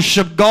can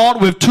worship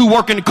God with 2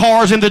 working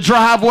cars in the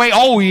driveway.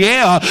 Oh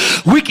yeah,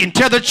 we can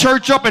tear the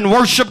church up and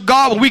worship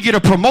God when we get a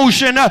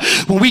promotion,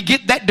 when we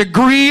get that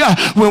degree,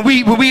 when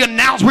we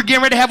announce we're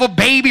getting ready to have a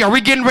baby or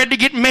we're getting ready to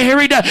get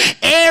married.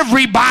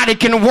 Everybody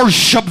can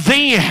worship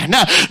then.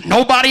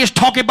 Nobody is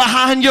talking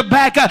behind your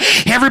back.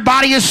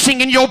 Everybody is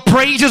singing your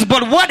praises.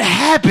 But what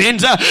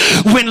happens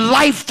when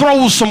life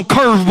throws some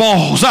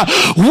curveballs?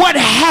 What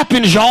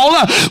happens,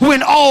 y'all,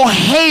 when all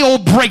hell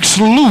breaks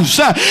loose?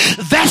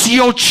 That's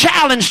your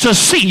challenge to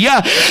see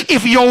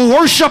if your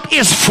worship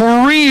is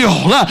for real.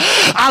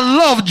 I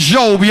love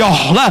Job,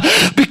 y'all,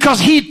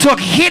 because he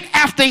took hit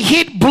after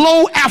hit,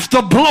 blow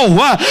after blow,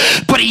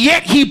 but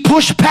yet he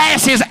pushed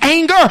past his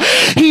anger.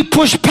 He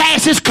pushed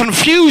past his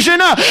confusion.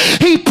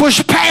 He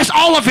pushed past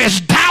all of his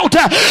doubt,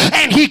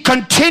 and he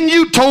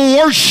continued to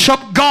worship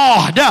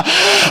God.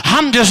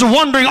 I'm just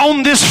wondering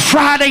on this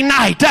Friday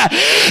night,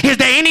 is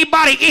there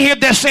anybody in here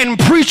that's saying,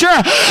 preacher,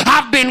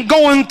 I've been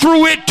going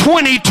through it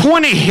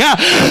 2020.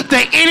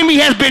 The enemy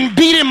has been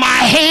beating my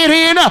head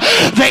in.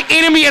 The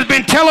enemy has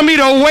been telling me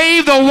to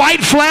wave the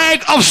white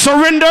flag of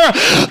surrender.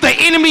 The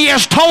enemy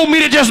has told me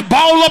to just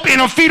ball up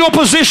in a fetal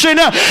position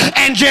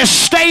and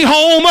just stay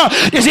home.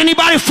 Has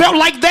anybody felt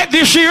like that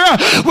this year,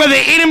 where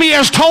the enemy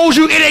has told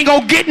you it ain't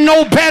gonna get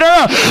no better?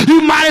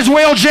 You might as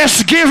well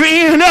just give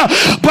in.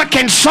 But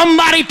can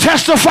somebody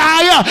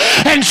testify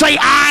and say,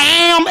 I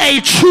am a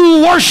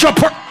true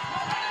worshiper?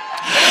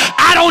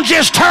 I don't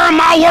just turn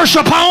my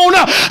worship on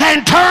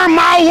and turn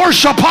my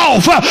worship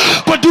off,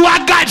 but do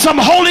I got some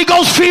Holy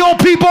Ghost filled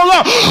people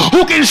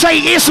who can say,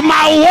 it's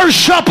my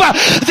worship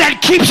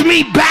that keeps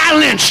me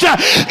balanced.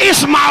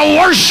 It's my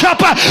worship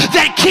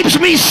that keeps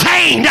me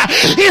sane.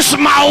 It's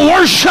my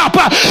worship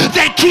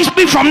that keeps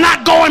me from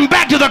not going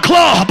back to the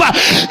club.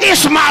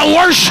 It's my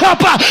worship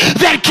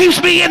that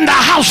keeps me in the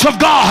house of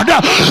God.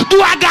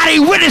 Do I got any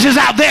witnesses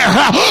out there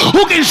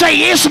who can say,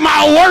 it's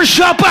my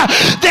worship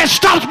that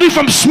stops me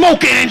from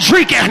smoking and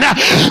drinking?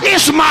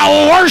 It's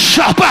my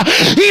worship.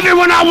 Even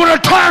when I want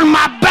to turn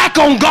my back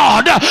on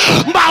God,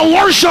 my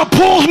worship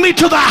pulls me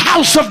to the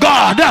house of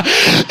God.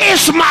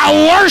 It's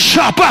my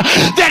worship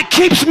that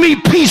keeps me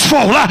peaceful.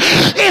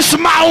 It's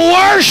my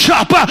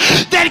worship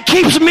that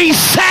keeps me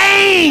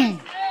sane.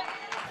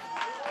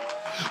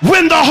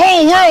 When the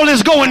whole world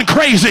is going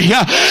crazy,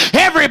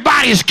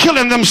 everybody is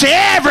killing themselves,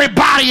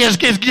 everybody is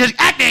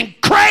acting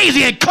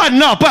crazy and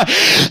cutting up,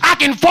 I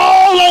can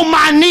fall on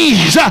my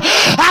knees,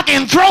 I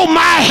can throw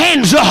my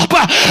hands up,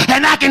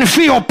 and I can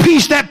feel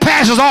peace that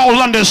passes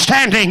all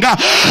understanding.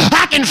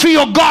 I can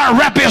feel God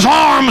wrap his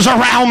arms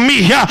around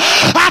me.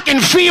 I can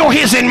feel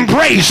his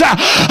embrace.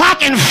 I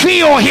can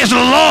feel his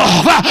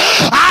love.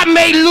 I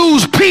may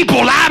lose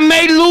people, I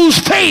may lose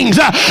things,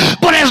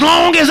 but as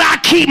long as I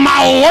keep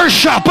my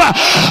worship,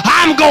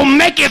 I'm gonna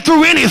make it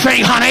through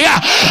anything, honey.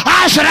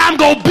 I said I'm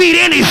gonna beat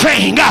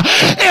anything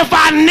if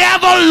I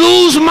never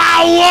lose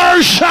my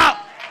worship.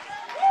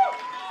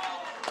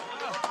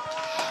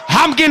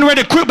 I'm getting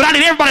ready to quit, but I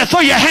need everybody to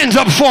throw your hands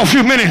up for a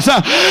few minutes.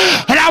 And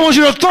I want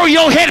you to throw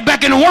your head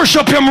back and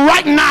worship him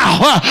right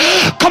now.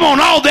 Come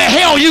on, all the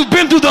hell you've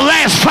been through the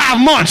last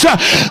 5 months,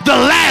 the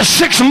last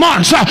 6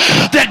 months.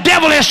 The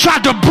devil has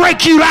tried to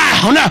break you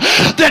down.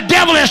 The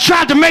devil has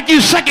tried to make you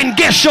second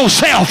guess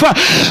yourself.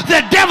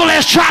 The devil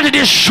has tried to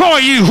destroy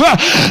you,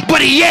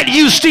 but yet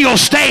you still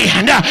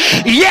stand.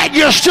 Yet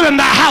you're still in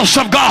the house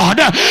of God.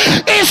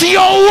 It's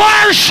your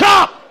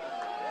worship.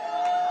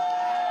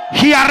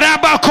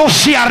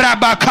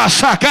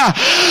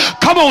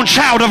 Come on,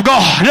 child of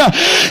God.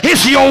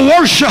 It's your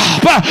worship.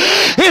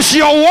 It's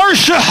your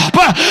worship.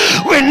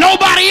 When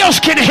nobody else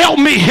can help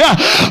me,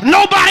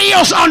 nobody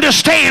else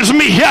understands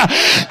me,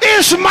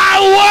 it's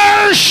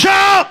my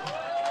worship.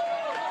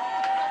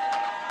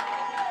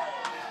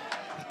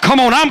 Come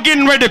on, I'm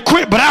getting ready to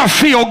quit, but I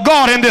feel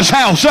God in this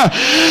house.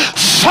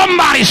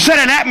 Somebody set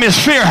an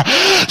atmosphere.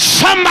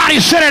 Somebody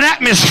set an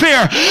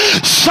atmosphere.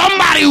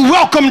 Somebody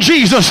welcome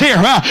Jesus here.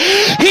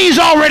 He's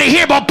already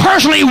here, but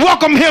personally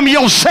welcome him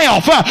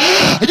yourself.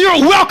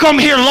 You're welcome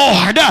here,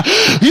 Lord.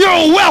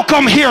 You're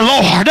welcome here,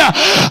 Lord.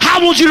 I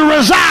want you to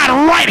reside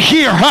right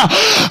here.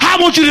 I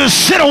want you to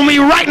sit on me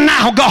right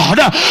now, God.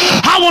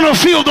 I want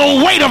to feel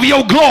the weight of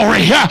your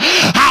glory.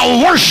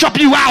 I'll worship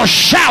you. I'll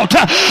shout.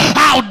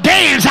 I'll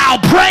dance. I'll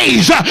praise.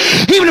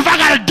 Even if I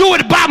got to do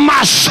it by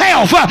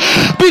myself,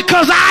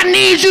 because I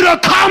need you to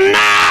come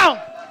now.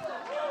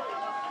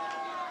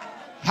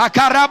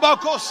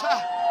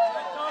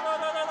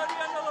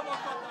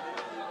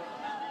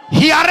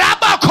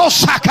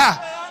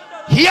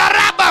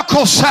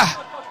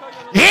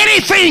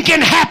 Anything can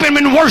happen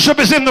when worship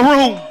is in the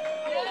room.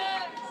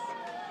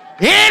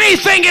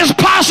 Anything is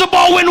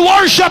possible when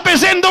worship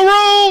is in the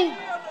room.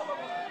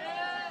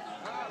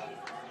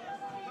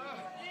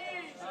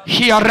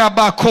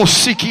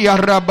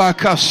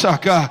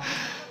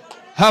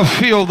 I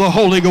feel the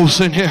Holy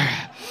Ghost in here.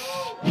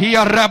 You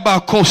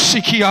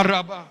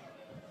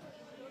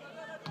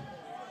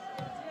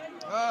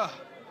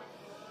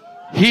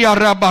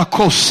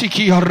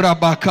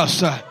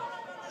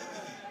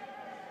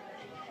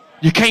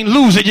can't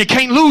lose it. You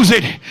can't lose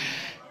it.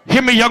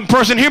 Hear me, young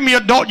person. Hear me,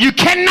 adult. You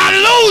cannot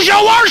lose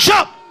your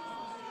worship.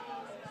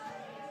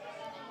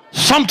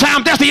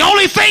 Sometimes that's the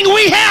only thing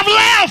we have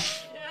left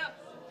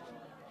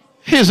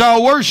is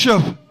our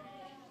worship.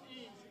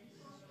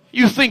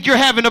 You think you're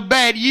having a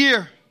bad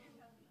year.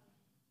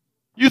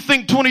 You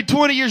think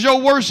 2020 is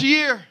your worst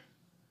year.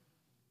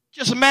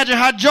 Just imagine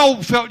how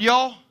Job felt,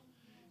 y'all.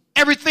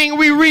 Everything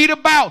we read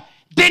about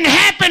didn't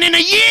happen in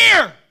a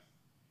year.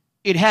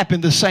 It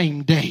happened the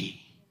same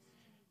day.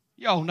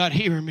 Y'all not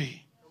hearing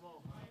me.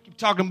 Keep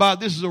talking about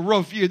this is a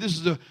rough year. This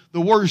is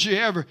the worst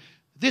year ever.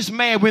 This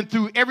man went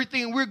through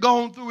everything we're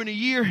going through in a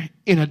year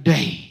in a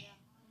day.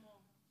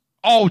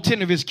 All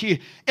 10 of his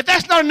kids. If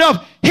that's not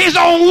enough, his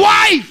own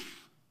wife.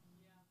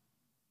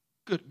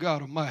 Good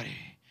God Almighty.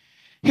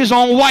 His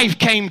own wife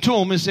came to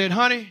him and said,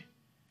 honey,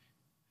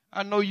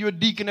 I know you're a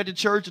deacon at the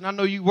church and I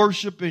know you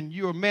worship and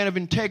you're a man of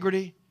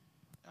integrity.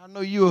 I know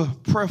you're a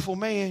prayerful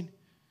man,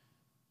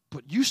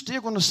 but you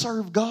still going to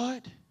serve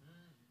God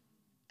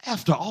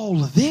after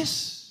all of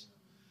this?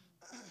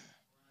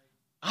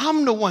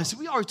 I'm the one. See,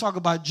 we always talk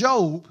about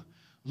Job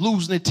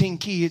losing the 10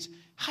 kids.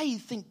 How do you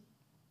think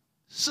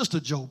Sister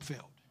Job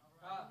felt?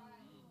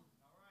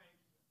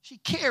 She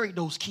carried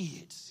those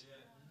kids.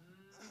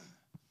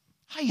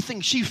 How do you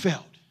think she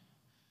felt?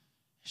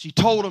 She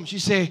told him, she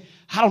said,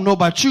 I don't know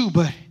about you,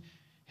 but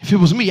if it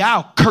was me,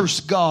 I'll curse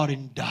God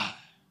and die.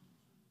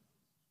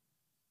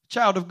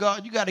 Child of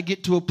God, you got to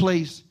get to a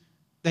place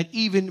that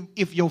even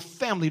if your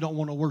family don't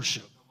want to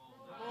worship,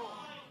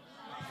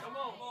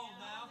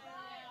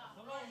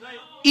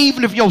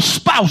 even if your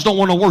spouse don't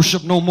want to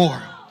worship no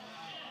more,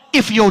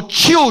 if your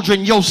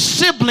children, your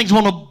siblings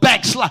want to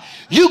backslide,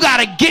 you got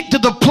to get to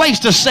the place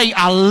to say,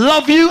 I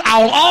love you.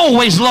 I'll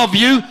always love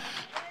you.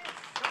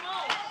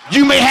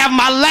 You may have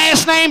my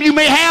last name. You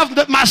may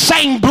have my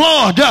same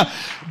blood.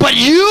 But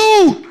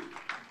you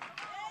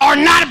are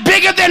not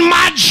bigger than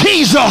my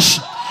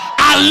Jesus.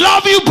 I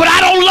love you, but I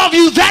don't love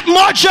you that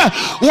much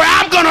where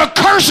I'm going to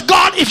curse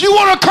God. If you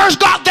want to curse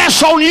God,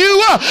 that's on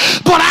you.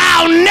 But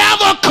I'll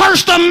never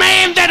curse the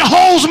man that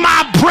holds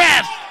my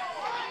breath.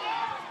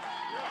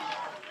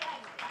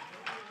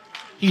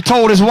 He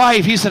told his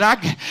wife, he said, I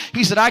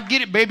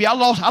get it, baby. I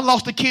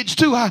lost the kids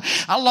too. I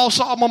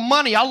lost all my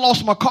money. I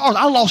lost my cars.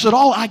 I lost it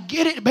all. I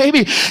get it,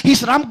 baby. He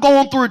said, I'm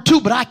going through it too,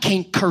 but I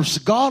can't curse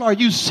God. Are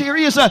you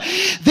serious?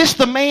 This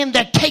the man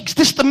that takes.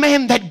 This the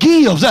man that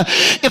gives.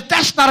 If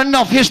that's not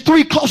enough, his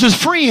 3 closest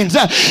friends,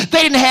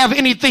 they didn't have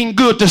anything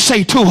good to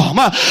say to him.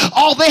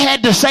 All they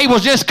had to say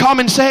was just come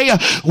and say,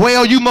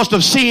 well, you must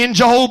have seen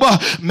Job.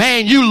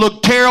 Man, you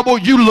look terrible.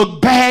 You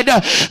look bad.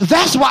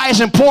 That's why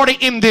it's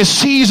important in this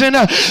season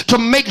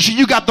to make sure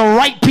you got the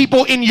right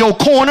people in your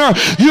corner.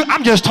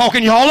 I'm just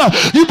talking, y'all.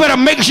 You better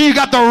make sure you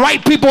got the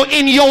right people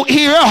in your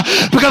ear,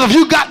 because if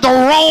you got the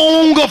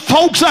wrong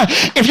folks,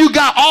 if you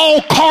got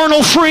all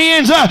carnal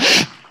friends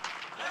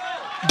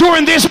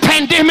during this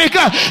pandemic,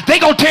 they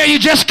gonna tell you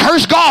just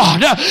curse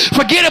God.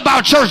 Forget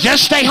about church.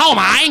 Just stay home.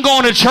 I ain't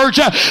going to church.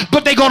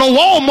 But they go to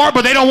Walmart,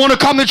 but they don't want to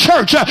come to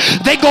church.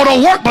 They go to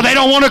work, but they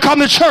don't want to come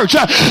to church.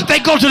 They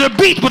go to the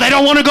beach, but they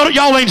don't want to go to.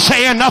 Y'all ain't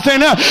saying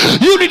nothing.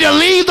 You need to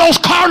leave those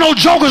carnal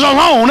jokers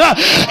alone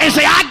and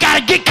say, I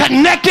gotta get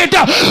connected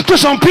to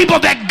some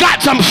people that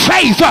got some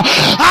faith.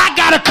 I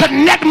gotta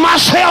connect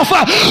myself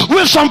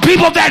with some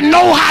people that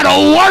know how to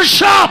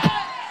worship.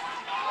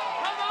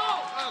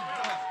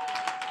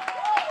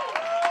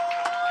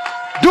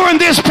 During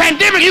this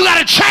pandemic, you got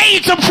to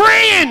change some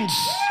friends.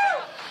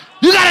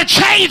 You got to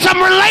change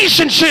some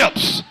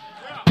relationships.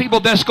 People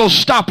that's going to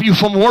stop you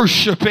from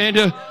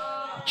worshiping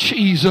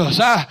Jesus.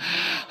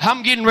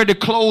 I'm getting ready to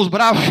close,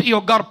 but I feel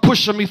God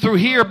pushing me through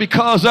here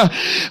because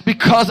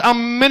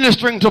I'm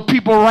ministering to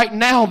people right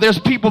now. There's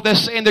people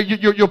that's saying that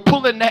you're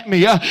pulling at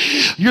me.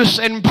 You're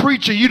saying,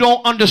 preacher, you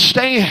don't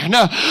understand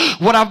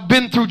what I've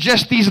been through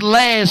just these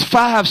last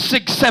 5,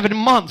 6, 7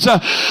 months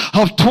of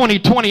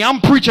 2020.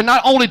 I'm preaching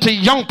not only to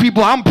young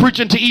people, I'm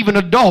preaching to even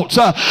adults.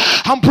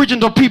 I'm preaching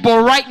to people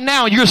right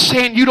now. You're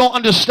saying you don't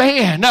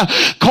understand.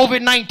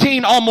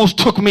 COVID-19 almost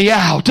took me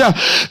out.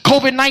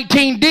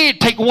 COVID-19 did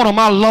take one of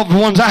my loved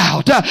ones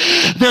out.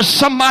 There's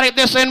somebody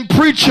that's saying,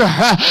 preacher,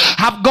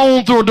 I've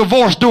gone through a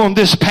divorce during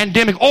this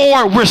pandemic,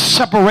 or we're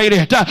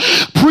separated.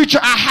 Preacher,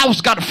 our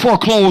house got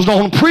foreclosed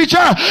on.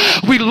 Preacher,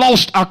 we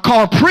lost our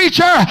car.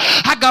 Preacher,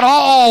 I got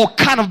all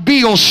kind of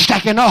bills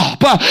stacking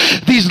up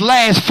these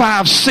last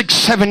 5, 6,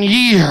 7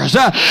 years.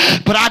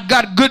 But I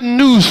got good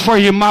news for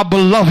you, my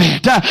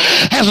beloved.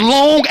 As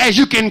long as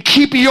you can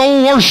keep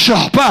your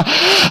worship,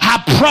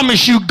 I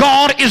promise you,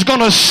 God is going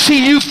to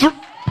see you through.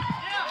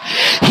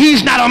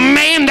 He's not a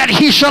man that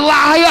he shall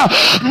lie,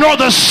 nor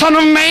the son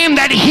of man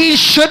that he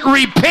should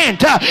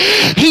repent.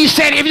 He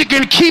said, if you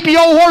can keep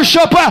your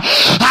worship,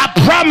 I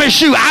promise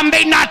you, I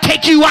may not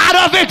take you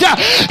out of it.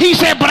 He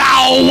said, but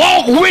I'll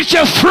walk with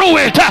you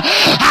through it.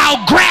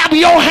 I'll grab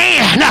your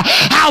hand.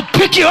 I'll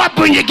pick you up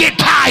when you get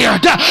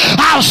tired.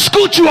 I'll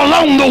scoot you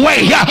along the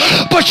way.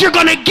 But you're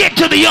going to get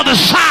to the other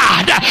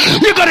side.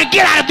 You're going to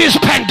get out of this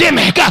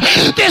pandemic.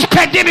 This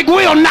pandemic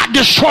will not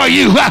destroy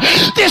you.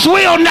 This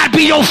will not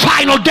be your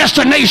final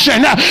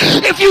destination.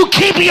 If you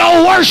keep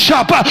your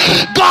worship,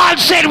 God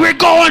said we're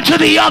going to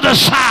the other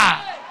side.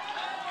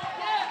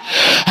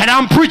 And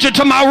I'm preaching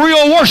to my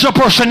real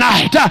worshipers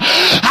tonight.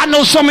 I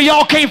know some of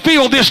y'all can't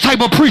feel this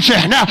type of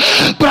preaching,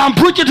 but I'm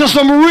preaching to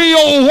some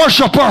real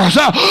worshipers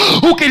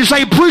who can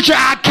say, preacher,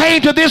 I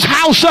came to this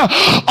house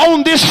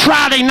on this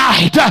Friday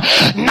night,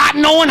 not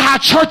knowing how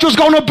church was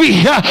going to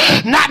be,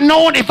 not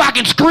knowing if I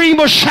could scream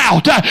or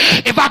shout,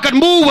 if I could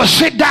move or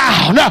sit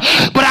down,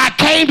 but I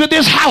came to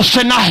this house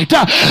tonight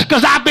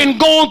because I've been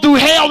going through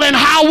hell and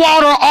high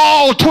water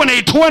all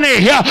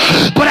 2020,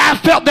 but I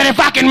felt that if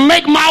I can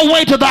make my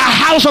way to the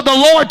house of the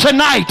Lord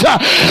tonight,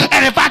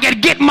 and if I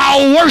could get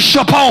my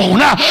worship on,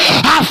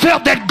 I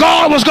felt that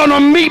God was going to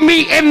meet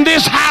me in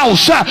this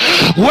house.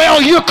 Well,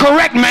 you're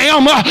correct,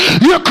 ma'am.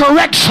 You're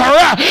correct, sir.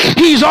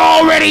 He's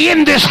already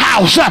in this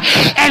house,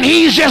 and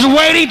he's just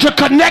waiting to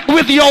connect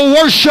with your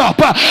worship.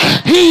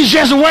 He's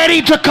just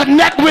waiting to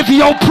connect with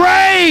your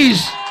praise.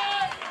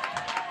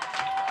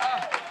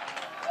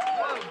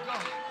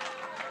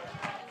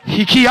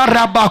 He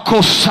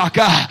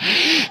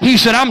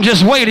said, I'm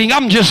just waiting.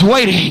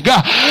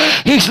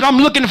 He said, I'm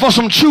looking for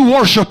some true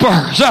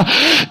worshipers.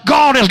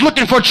 God is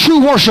looking for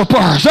true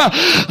worshipers.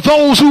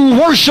 Those who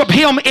worship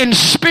him in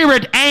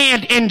spirit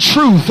and in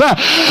truth.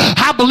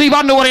 I believe,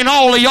 I know it ain't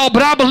all of y'all,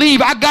 but I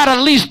believe I got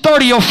at least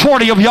 30 or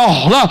 40 of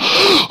y'all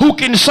who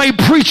can say,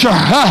 preacher,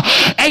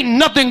 ain't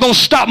nothing gonna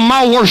stop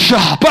my worship.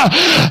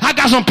 I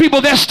got some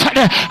people that's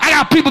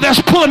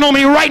pulling on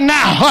me right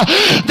now.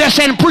 They're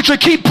saying, preacher,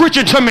 keep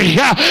preaching to me.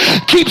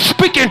 Keep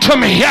speaking to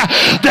me.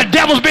 The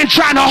devil's been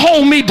trying to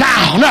hold me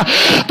down.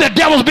 The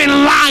devil's been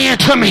lying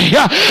to me.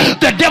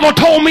 The devil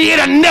told me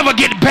it'll never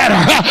get better.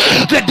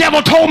 The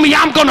devil told me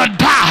I'm gonna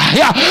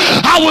die.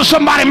 How will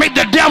somebody make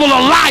the devil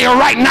a liar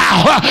right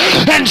now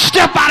and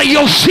step out of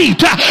your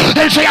seat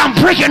and say, I'm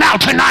breaking out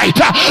tonight.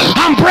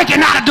 I'm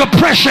breaking out of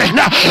depression.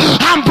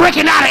 I'm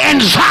breaking out of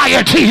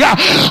anxiety.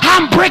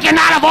 I'm breaking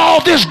out of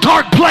all this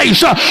dark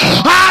place.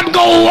 I'm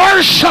gonna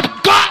worship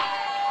God.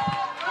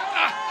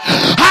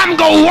 I'm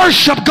going to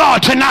worship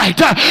God tonight.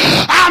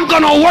 I'm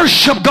going to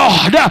worship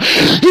God.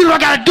 You know, I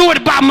got to do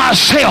it by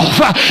myself.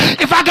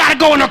 If I got to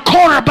go in a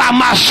corner by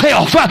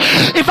myself,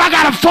 if I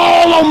got to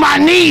fall on my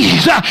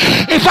knees,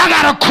 if I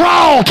got to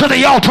crawl to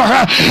the altar,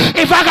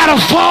 if I got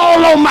to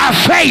fall on my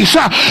face,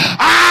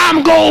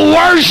 I'm going to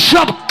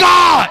worship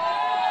God.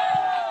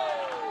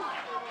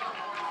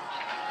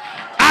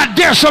 I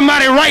dare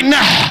somebody right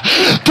now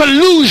to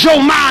lose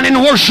your mind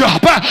in worship.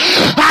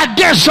 I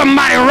dare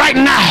somebody right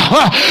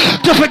now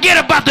to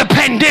forget about the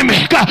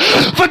pandemic,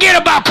 forget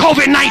about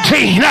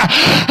COVID-19,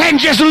 and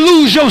just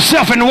lose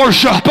yourself in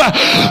worship.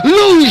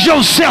 Lose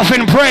yourself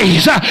in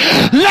praise.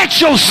 Let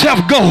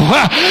yourself go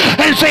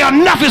and say,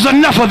 enough is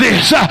enough of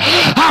this.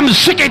 I'm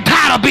sick and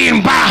tired of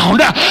being bound.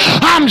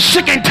 I'm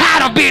sick and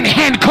tired of being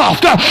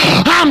handcuffed.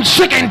 I'm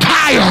sick and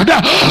tired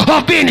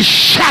of being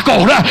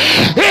shackled.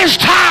 It's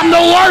time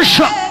to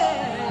worship.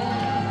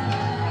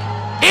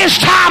 It's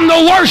time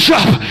to worship.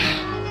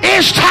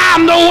 It's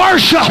time to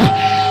worship.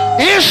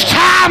 It's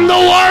time to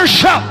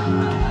worship.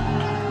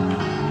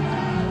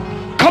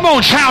 Come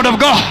on, child of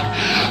God.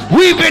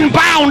 We've been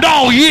bound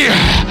all year.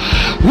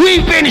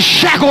 We've been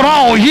shackled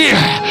all year.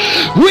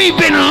 We've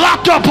been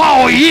locked up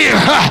all year.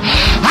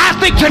 I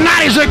think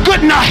tonight is a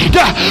good night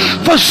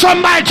for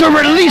somebody to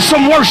release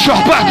some worship.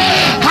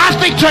 I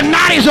think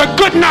tonight is a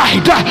good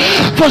night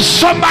for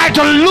somebody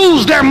to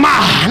lose their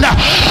mind.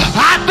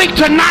 I think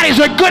tonight is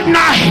a good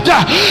night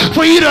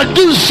for you to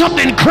do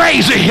something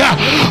crazy.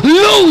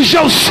 Lose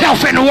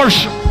yourself in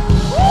worship.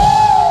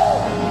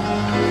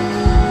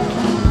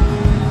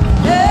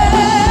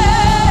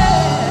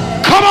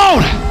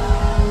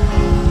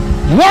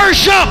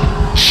 Worship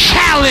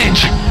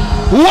challenge.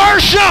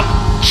 Worship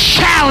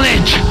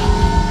challenge.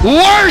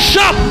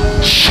 Worship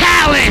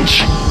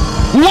challenge.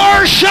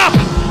 Worship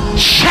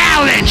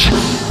challenge.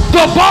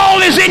 The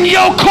ball is in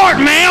your court,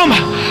 ma'am.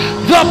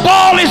 The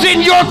ball is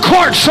in your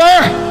court,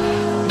 sir.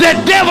 The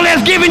devil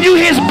has given you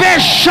his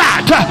best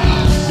shot.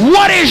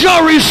 What is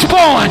your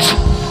response?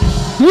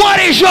 What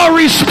is your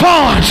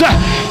response?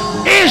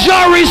 Is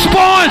your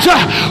response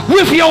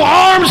with your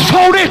arms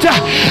folded?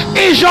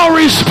 Is your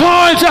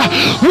response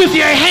with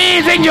your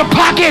hands in your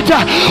pocket?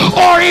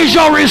 Or is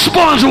your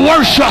response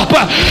worship?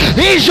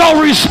 Is your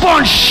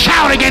response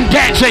shouting and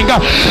dancing?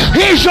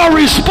 Is your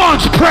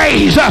response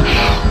praise?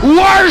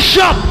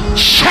 Worship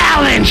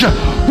challenge.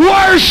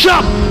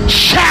 Worship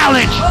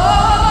challenge.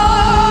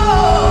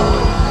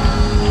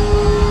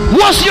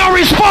 What's your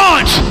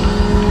response?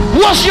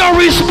 What's your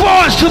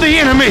response to the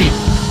enemy?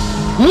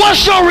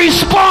 What's your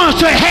response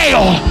to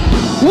hell?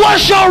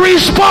 What's your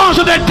response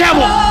to the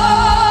devil?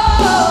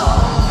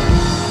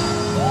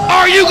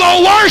 Are you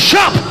going to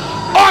worship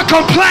or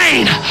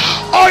complain?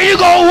 Are you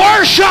going to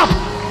worship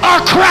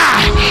or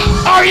cry?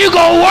 Are you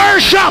going to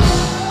worship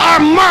or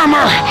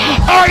murmur?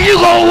 Are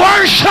you going to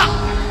worship?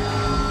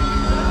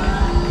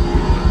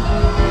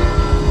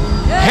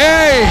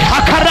 Hey,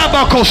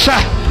 Hakarabakosa.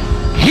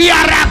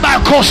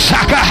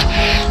 Hiarabakosaka.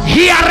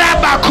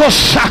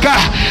 Hiarabakosaka.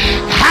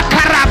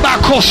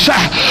 Hakarabakosa.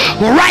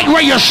 Right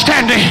where you're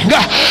standing,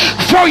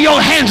 throw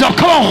your hands up.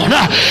 Come on.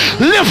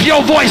 Lift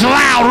your voice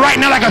loud right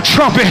now like a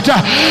trumpet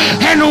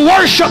and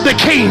worship the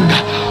King.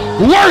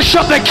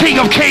 Worship the King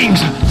of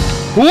Kings.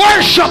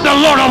 Worship the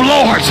Lord of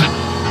Lords.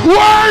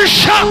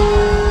 Worship.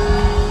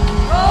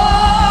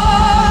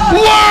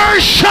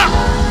 Worship.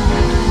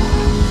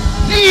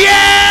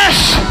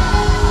 Yes.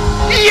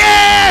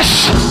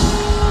 Yes.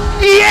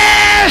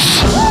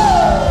 Yes.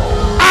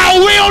 I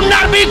will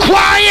not be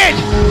quiet.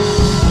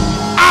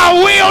 I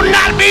will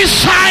not be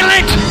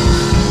silent.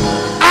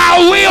 I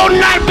will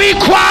not be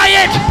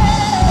quiet.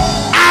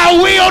 I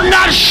will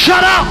not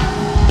shut up.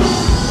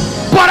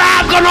 But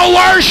I'm going to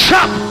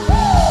worship.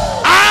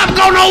 I'm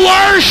going to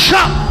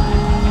worship.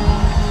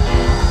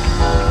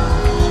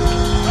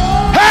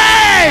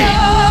 Hey!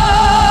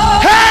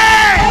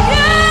 Hey!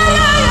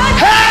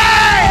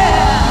 Hey!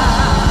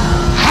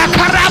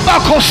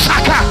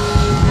 Hakarabakosaka.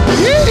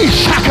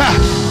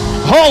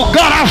 Oh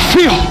God, I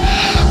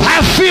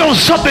feel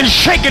something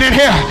shaking in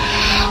here.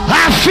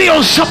 I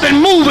feel something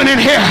moving in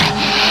here.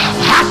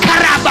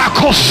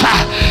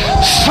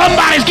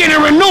 Somebody's getting a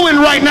renewing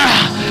right now.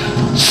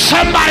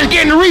 Somebody's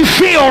getting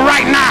refilled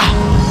right now.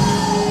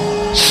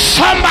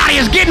 Somebody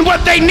is getting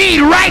what they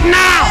need right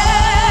now.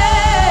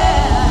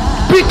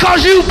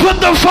 Because you put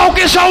the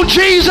focus on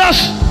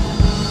Jesus.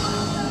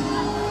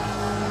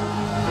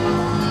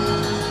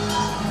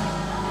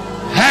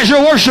 As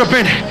you're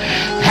worshiping,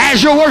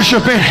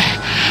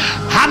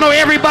 I know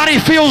everybody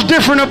feels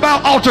different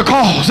about altar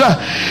calls.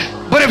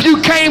 But if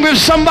you came with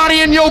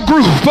somebody in your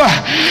group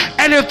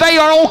and if they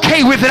are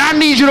okay with it, I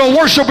need you to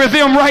worship with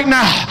them right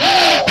now.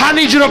 I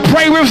need you to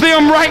pray with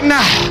them right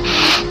now.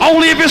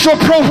 Only if it's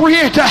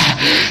appropriate.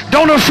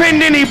 Don't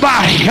offend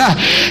anybody.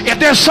 If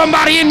there's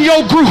somebody in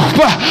your group,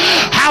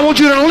 I want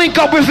you to link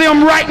up with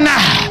them right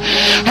now.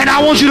 And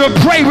I want you to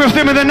pray with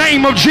them in the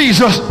name of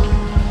Jesus.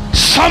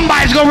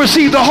 Somebody's going to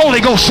receive the Holy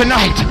Ghost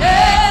tonight.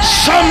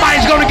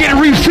 Somebody's going to get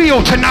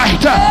refilled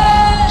tonight.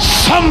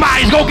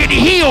 Somebody's going to get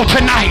healed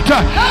tonight.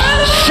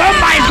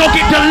 Somebody's going to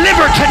get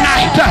delivered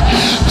tonight.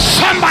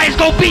 Somebody's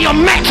going to be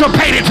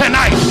emancipated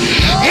tonight.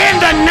 In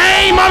the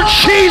name of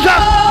Jesus.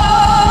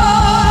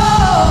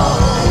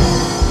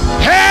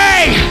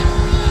 Hey!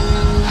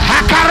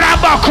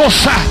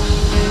 Hakarabakosa.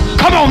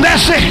 Come on,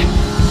 that's it.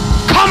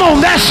 Come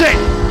on, that's it.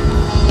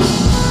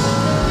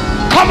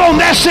 Come on,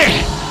 that's it.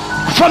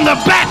 From the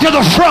back to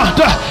the front.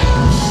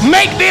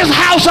 Make this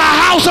house a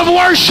house of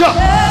worship.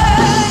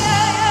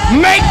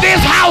 Make this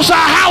house a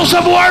house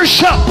of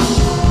worship.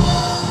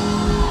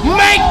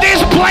 Make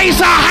this place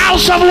a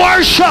house of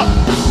worship.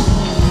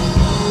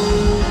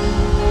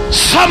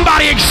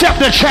 Somebody accept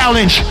the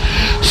challenge.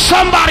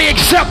 Somebody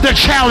accept the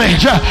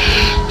challenge.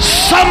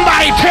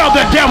 Somebody tell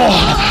the devil,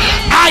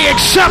 I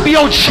accept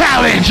your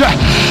challenge.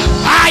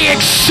 I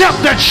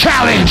accept the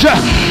challenge.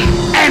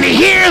 And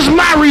here's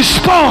my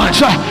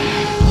response.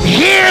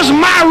 Here's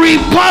my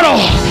rebuttal.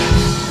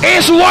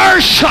 It's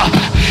worship.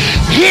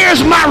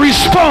 Here's my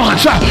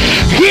response.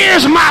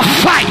 Here's my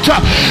fight.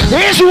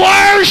 It's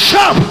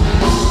worship.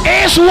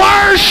 It's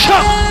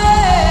worship.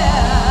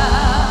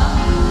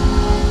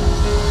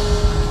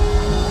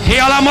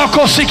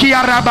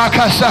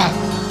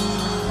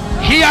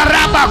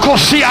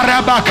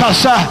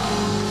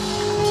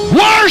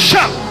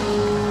 Worship.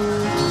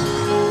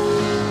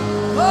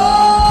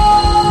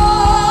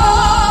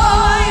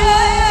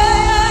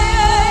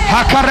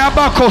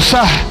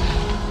 Hakarabakosa.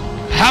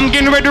 I'm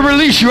getting ready to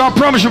release you. I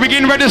promise you, we're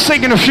getting ready to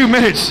sing in a few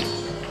minutes.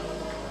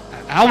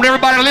 I want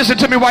everybody to listen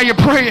to me while you're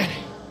praying.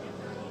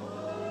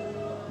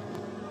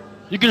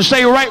 You can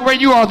stay right where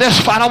you are. That's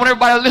fine. I want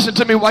everybody to listen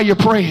to me while you're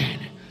praying.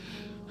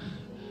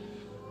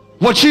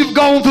 What you've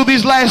gone through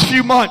these last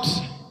few months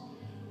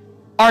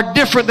are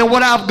different than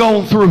what I've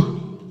gone through.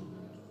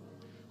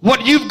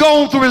 What you've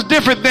gone through is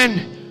different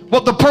than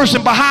what the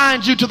person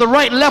behind you to the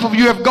right left of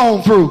you have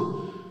gone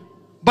through.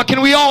 But can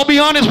we all be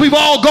honest? We've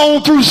all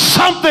gone through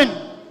something.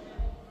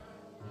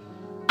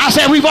 I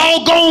said we've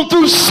all gone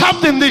through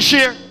something this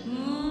year.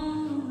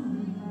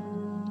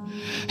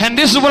 And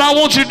this is what I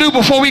want you to do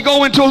before we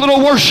go into a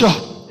little worship.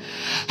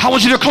 I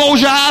want you to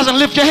close your eyes and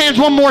lift your hands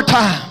one more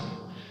time.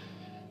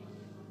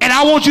 And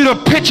I want you to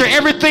picture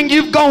everything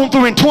you've gone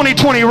through in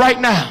 2020 right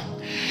now.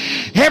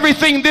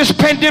 Everything this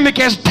pandemic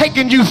has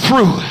taken you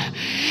through.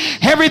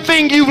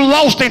 Everything you've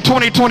lost in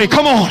 2020.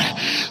 Come on.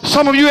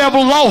 Some of you have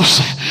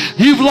lost.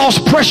 You've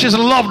lost precious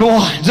loved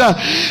ones.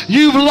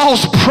 You've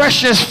lost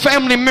precious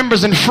family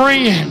members and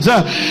friends.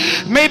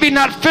 Maybe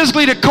not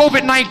physically to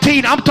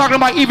COVID-19. I'm talking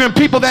about even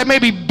people that may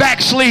be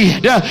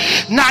backslid,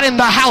 not in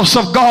the house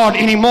of God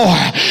anymore.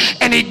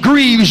 And it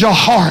grieves your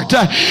heart.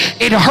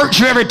 It hurts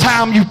you every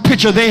time you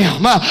picture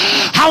them.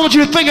 I want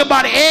you to think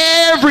about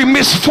every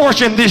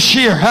misfortune this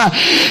year.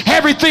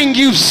 Everything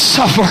you've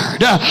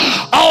suffered.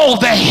 All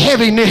the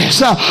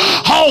heaviness.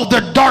 All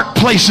the dark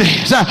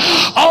places.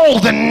 All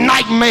the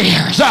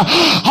nightmares.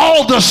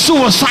 All the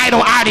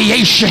suicidal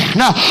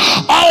ideation.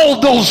 All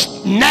those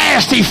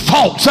nasty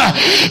thoughts.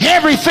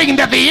 Everything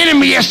that the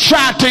enemy has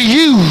tried to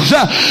use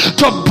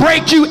to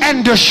break you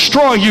and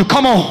destroy you.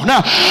 Come on.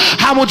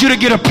 I want you to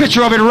get a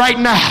picture of it right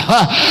now.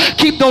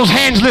 Keep those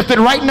hands lifted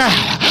right now.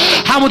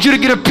 I want you to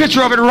get a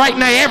picture of it right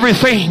now.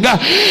 Everything,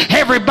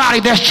 everybody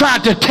that's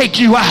tried to take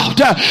you out,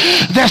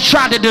 that's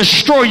tried to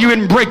destroy you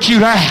and break you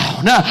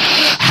down.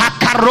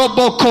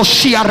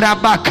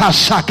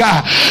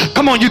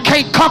 Come on, you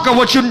can't conquer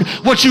what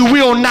you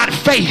will not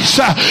face.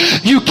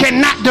 You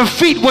cannot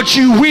defeat what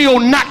you will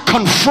not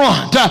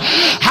confront.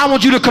 I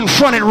want you to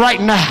confront it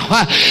right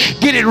now.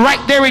 Get it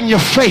right there in your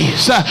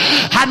face.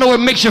 I know it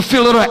makes you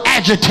feel a little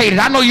agitated.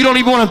 I know you don't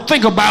even want to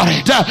think about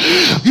it.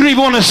 You don't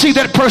even want to see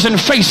that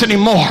person's face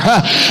anymore.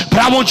 But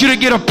I want you to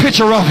get a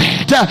picture of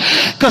it.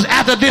 Because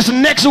after this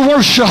next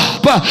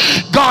worship,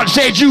 God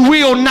said you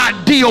will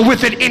not deal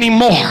with it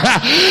anymore.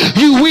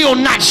 You will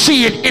not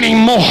see it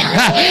anymore.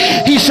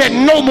 He said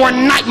no more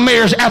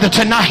nightmares after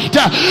tonight.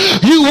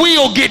 You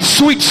will get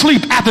sweet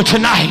sleep after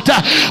tonight.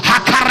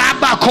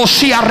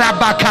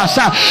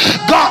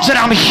 God said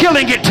I'm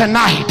healing it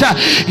tonight.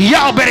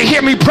 Y'all better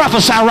hear me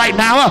prophesy right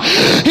now.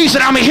 He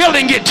said I'm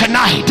healing it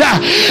tonight.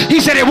 He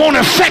said it won't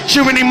affect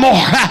you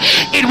anymore.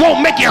 It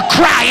won't make you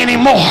cry anymore.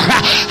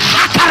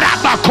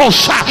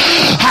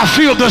 I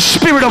feel the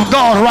Spirit of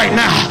God right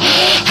now.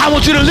 I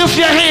want you to lift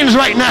your hands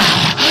right now.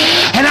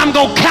 And I'm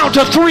going to count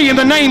to 3 in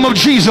the name of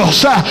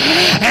Jesus.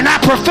 And I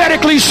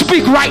prophetically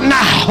speak right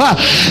now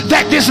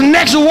that this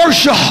next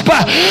worship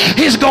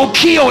is going to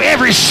kill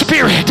every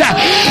spirit.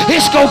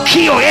 It's going to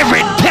kill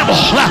every devil.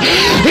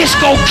 It's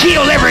going to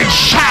kill every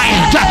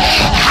giant.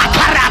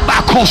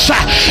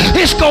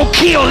 It's going to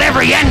kill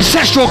every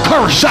ancestral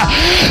curse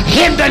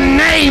in the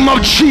name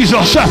of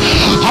Jesus.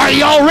 Are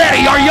y'all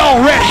ready? Are y'all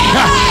ready?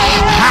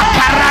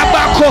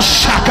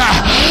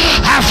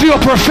 I feel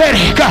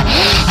prophetic.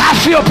 I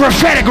feel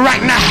prophetic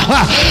right now.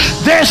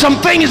 There's some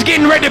things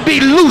getting ready to be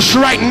loose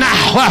right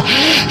now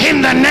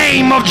in the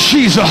name of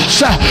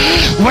Jesus.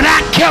 When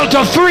I count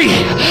to 3,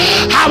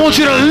 I want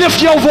you to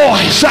lift your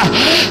voice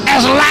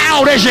as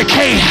loud as you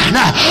can.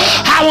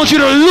 I want you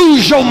to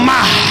lose your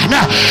mind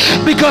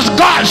because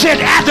God said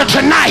after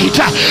tonight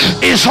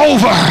it's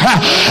over.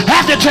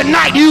 After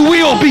tonight you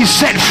will be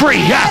set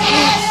free.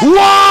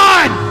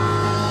 1.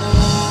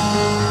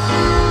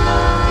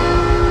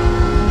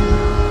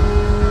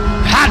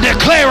 I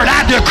declare it,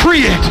 I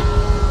decree it.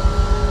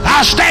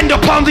 I stand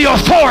upon the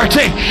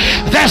authority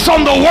that's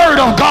on the word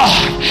of God,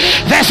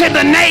 that's in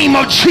the name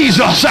of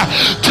Jesus. 2.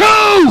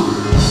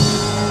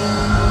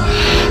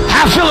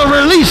 I feel a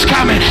release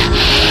coming.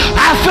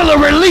 I feel a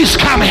release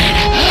coming.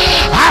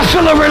 I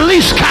feel a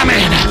release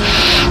coming.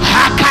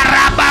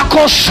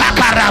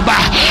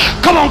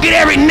 Come on, get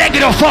every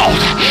negative thought,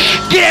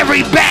 get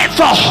every bad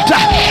thought,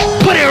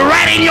 put it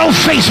right in your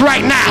face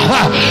right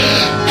now.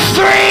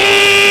 3.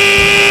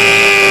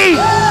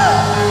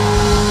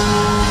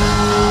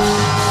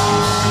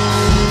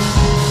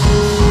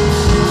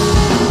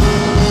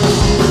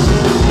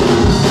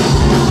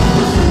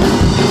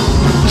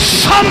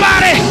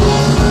 Somebody,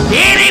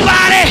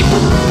 anybody,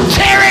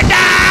 tear it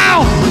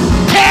down,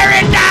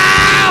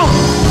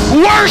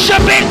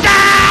 worship it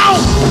down.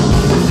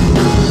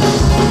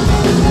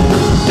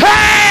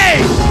 Hey,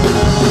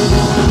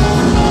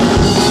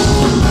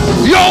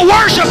 your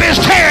worship is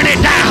tearing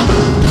it down.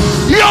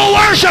 Your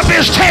worship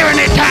is tearing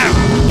it down.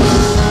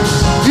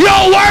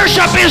 Your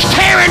worship is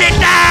tearing it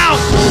down.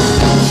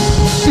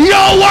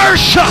 Your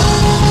worship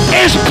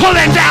is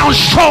pulling down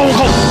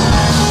strongholds.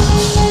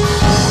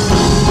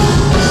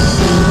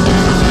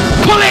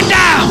 Pull it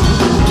down.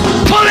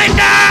 Pull it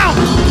down.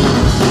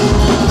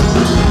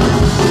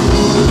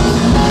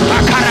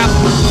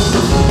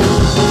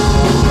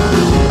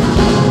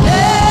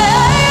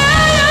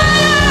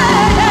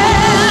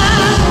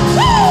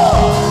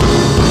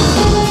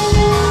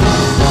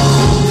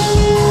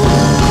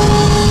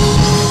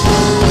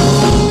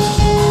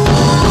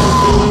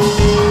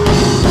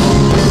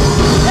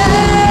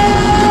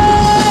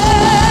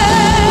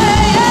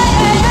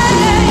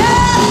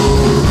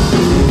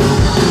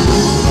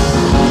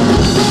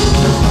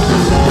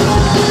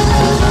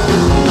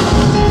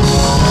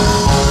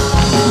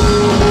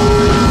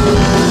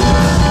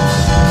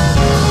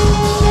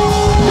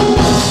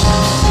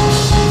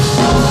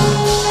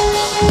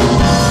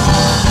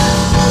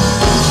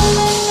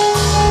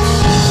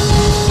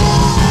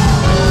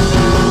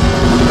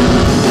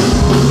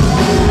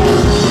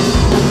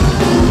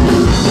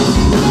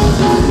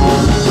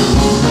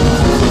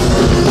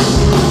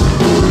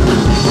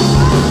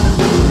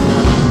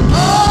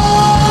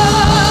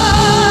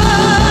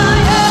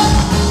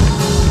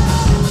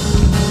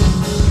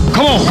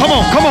 Come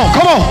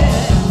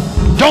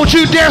on. Don't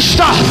you dare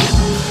stop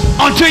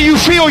until you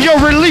feel your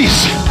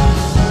release.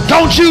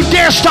 Don't you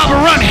dare stop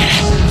running.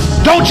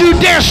 Don't you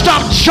dare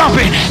stop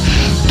jumping.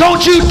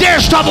 Don't you dare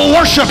stop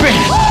worshiping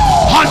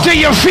until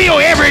you feel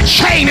every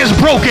chain is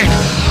broken.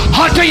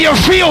 Until you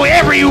feel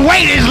every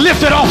weight is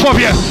lifted off of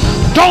you.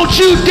 Don't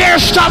you dare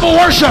stop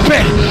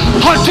worshiping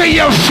until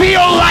you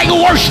feel like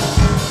worship.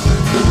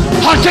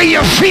 Until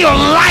you feel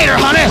lighter,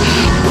 honey.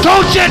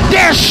 Don't you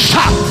dare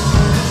stop.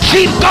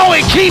 Keep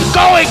going, keep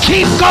going,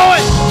 keep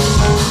going.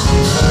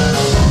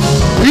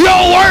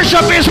 Your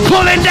worship is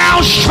pulling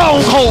down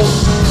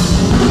strongholds.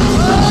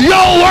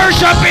 Your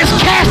worship is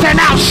casting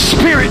out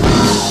spirit.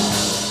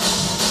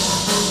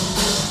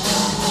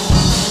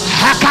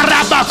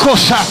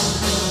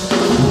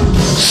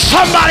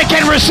 Somebody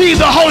can receive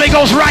the Holy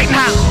Ghost right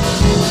now.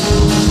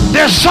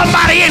 There's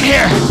somebody in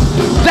here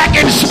that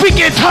can speak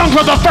in tongues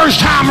for the first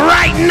time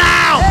right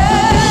now.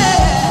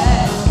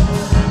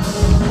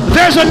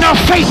 There's enough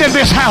faith in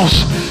this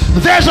house.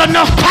 There's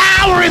enough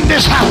power in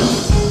this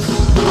house.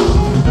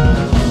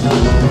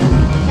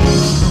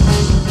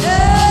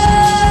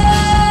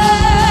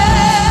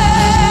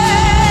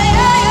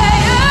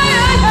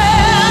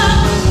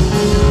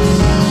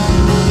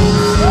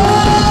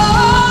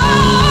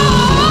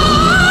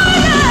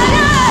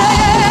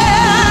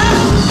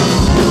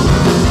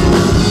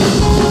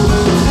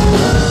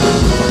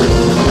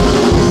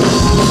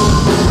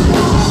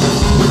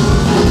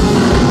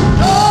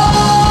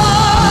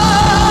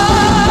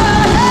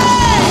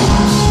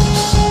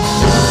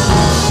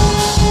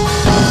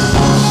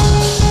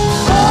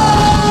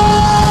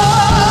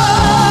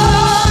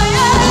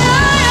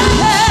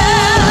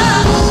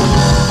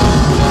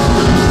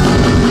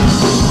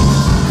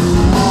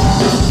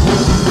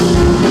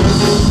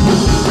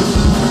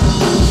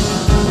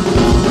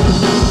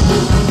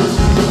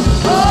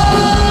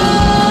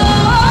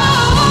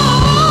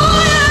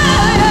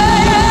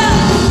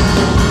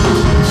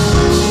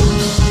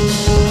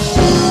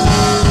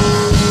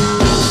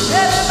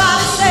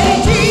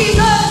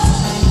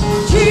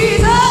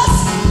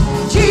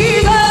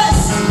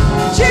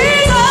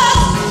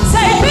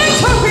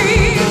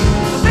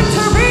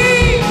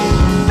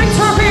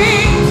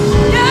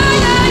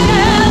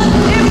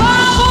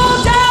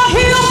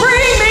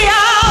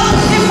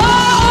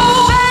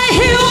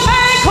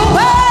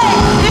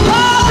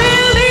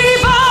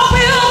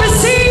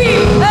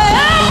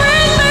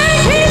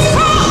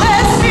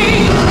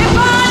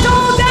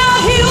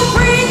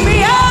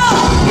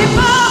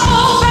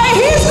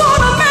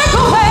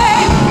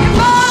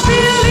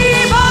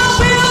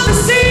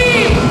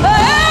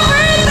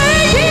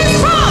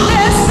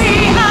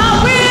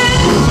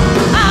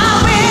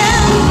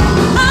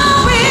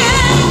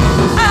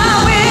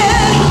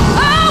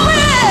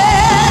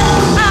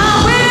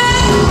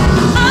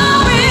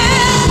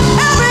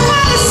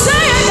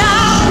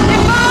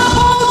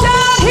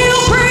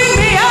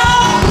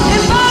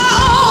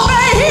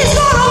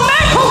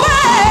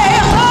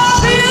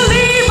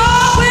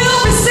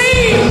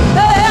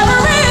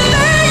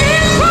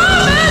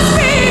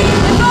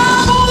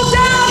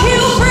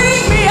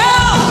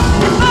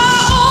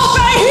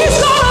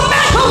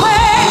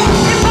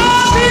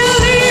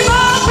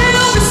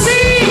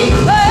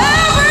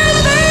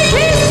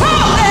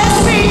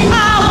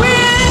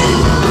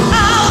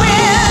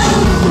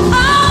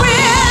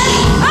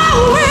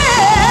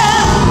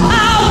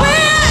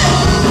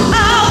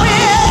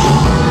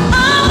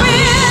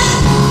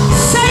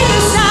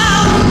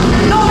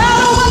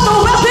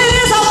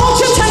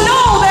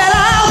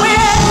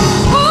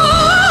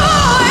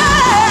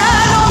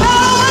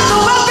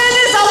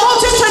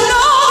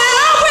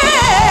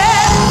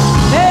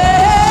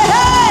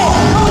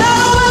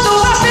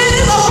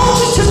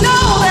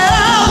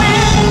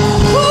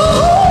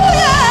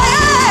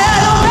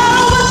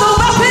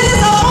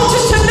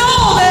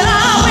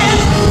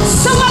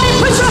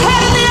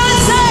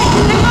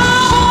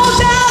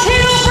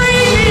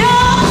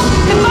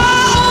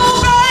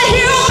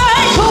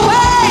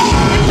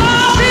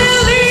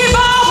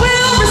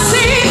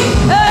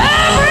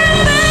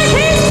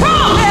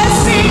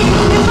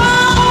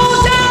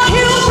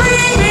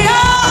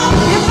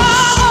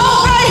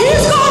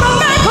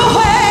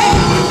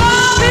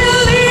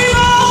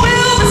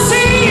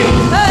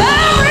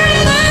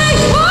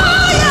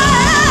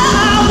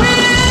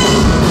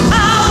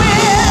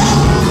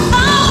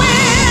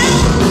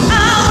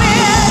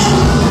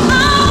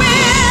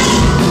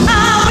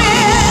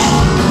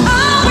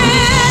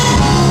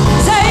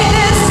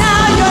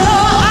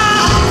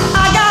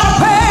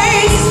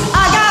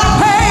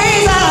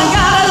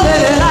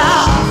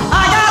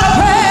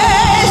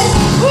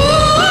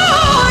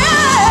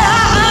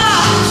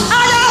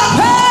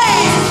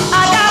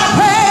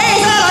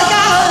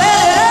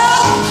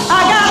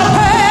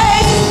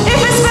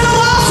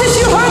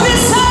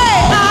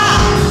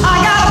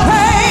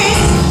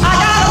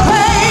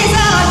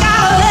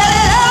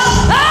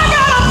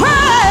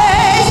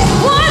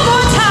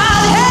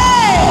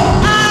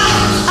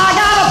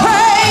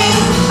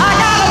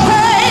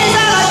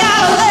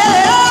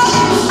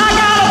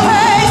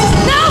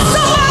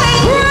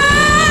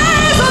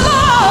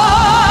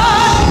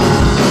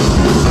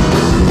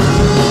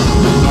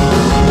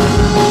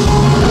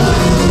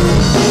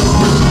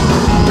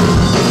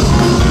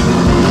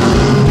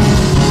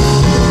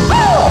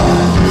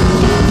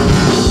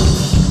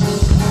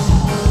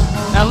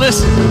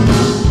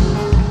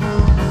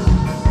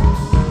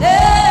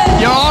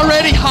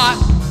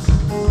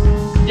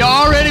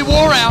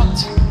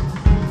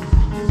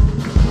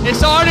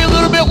 It's already a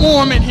little bit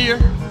warm in here.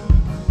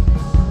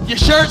 Your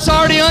shirt's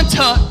already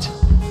untucked.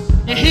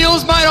 Your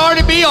heels might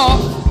already be off.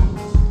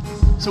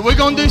 So we're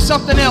going to do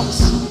something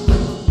else.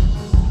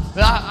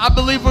 But I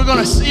believe we're going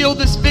to seal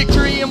this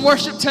victory in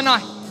worship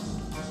tonight.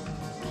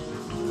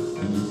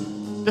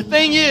 The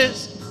thing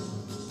is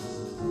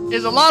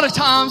a lot of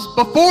times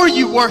before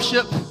you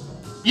worship,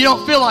 you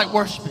don't feel like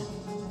worshiping.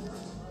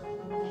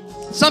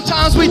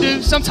 Sometimes we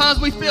do. Sometimes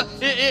we feel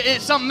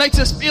something makes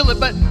us feel it.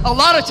 But a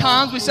lot of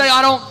times we say,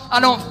 I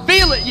don't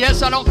feel it yet,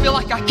 so I don't feel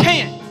like I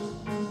can.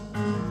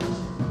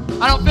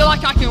 I don't feel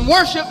like I can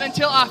worship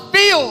until I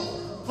feel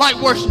like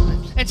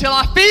worshiping, until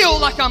I feel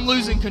like I'm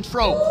losing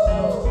control.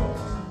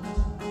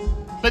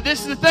 But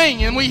this is the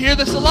thing, and we hear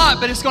this a lot,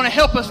 but it's going to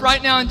help us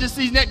right now in just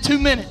these next 2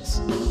 minutes.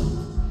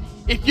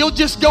 If you'll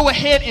just go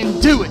ahead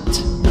and do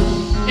it.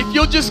 If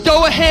you'll just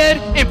go ahead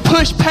and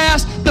push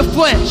past the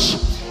flesh.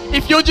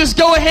 If you'll just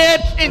go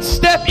ahead and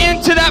step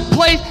into that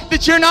place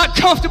that you're not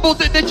comfortable,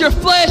 that your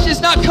flesh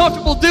is not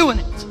comfortable doing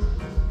it.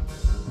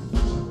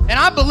 And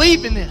I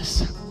believe in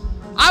this.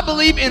 I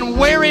believe in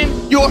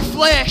wearing your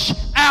flesh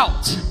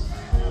out.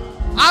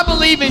 I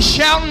believe in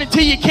shouting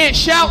until you can't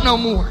shout no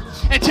more,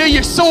 until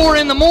you're sore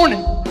in the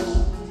morning.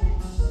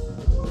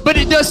 But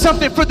it does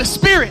something for the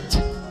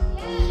spirit.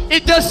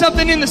 It does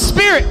something in the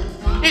spirit.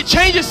 It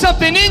changes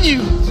something in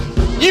you.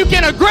 You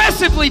can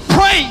aggressively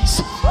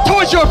praise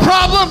towards your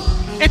problem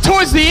and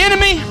towards the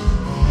enemy.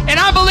 And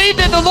I believe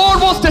that the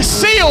Lord wants to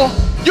seal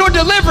your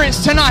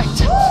deliverance tonight.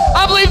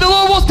 I believe the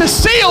Lord wants to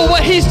seal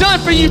what He's done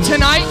for you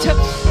tonight.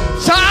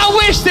 So I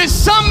wish that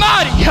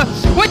somebody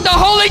with the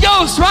Holy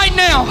Ghost right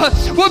now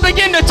will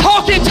begin to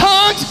talk in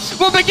tongues,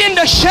 will begin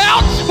to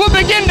shout, will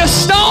begin to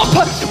stomp.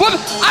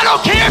 I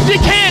don't care if you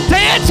can't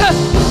dance.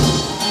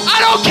 I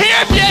don't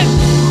care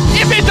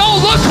if it don't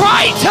look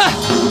right.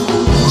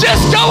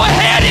 Just go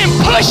ahead and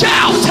push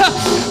out.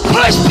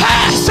 Push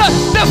past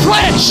the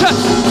flesh.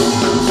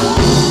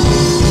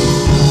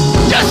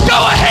 Just go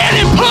ahead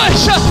and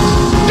push.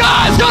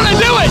 God's going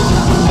to do it.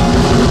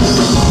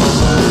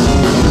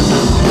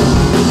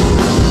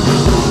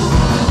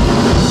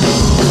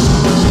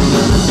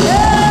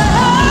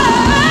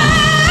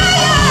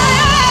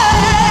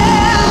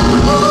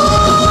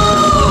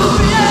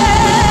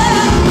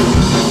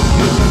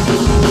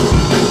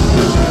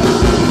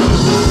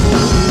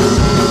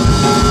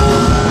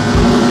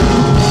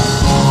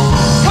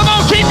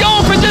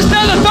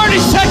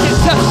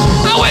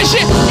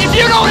 If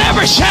you don't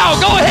ever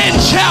shout, go ahead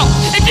and shout.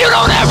 If you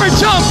don't ever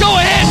jump, go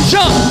ahead and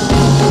jump.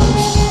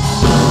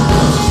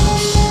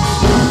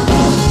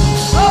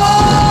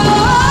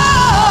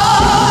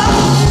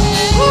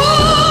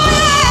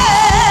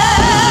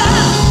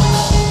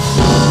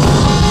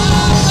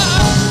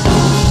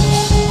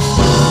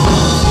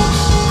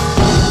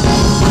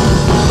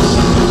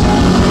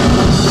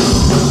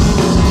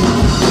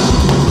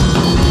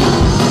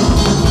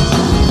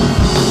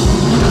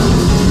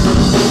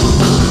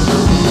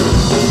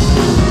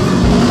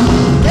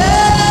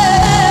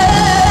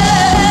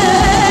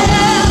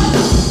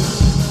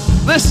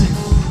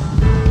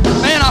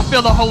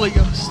 Feel the Holy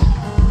Ghost.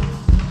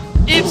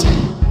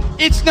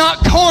 It's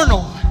not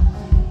carnal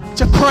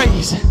to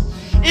praise.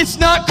 It's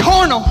not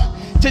carnal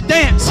to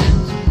dance.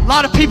 A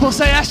lot of people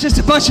say that's just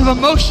a bunch of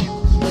emotion.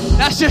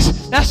 That's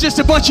just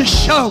a bunch of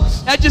show.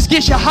 That just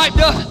gets you hyped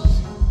up.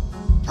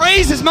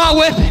 Praise is my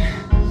weapon.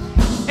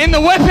 And the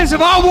weapons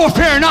of our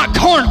warfare are not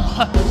carnal.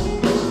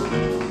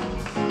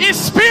 It's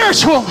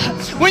spiritual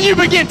when you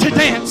begin to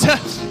dance.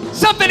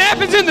 Something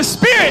happens in the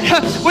spirit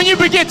when you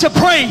begin to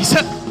praise.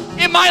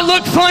 It might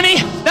look funny,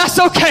 that's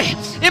okay.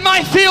 It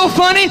might feel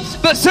funny,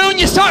 but soon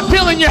you start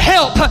feeling your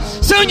help.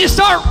 Soon you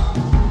start.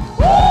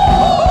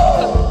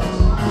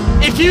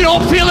 If you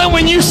don't feel it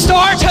when you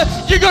start,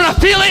 you're going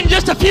to feel it in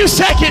just a few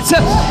seconds.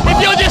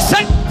 If you'll just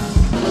say,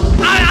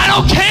 I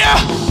don't care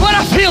what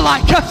I feel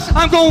like.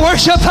 I'm going to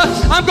worship.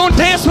 I'm going to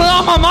dance with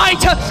all my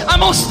might. I'm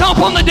going to stomp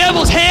on the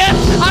devil's head.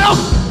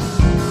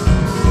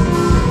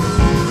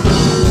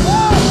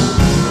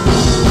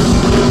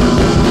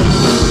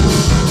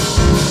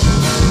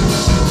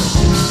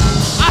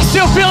 I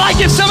still feel like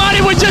if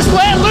somebody would just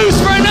let loose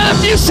for another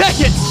few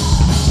seconds.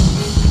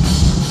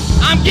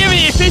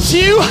 If it's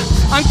you,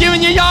 I'm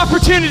giving you your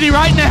opportunity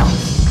right now.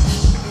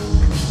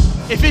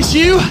 If it's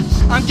you,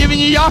 I'm giving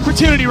you your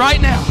opportunity right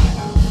now.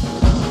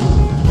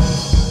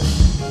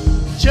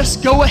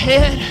 Just go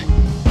ahead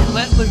and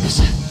let loose.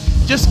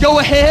 Just go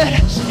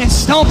ahead and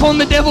stomp on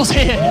the devil's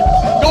head.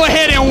 Go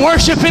ahead and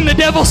worship in the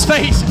devil's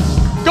face.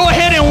 Go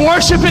ahead and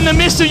worship in the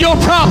midst of your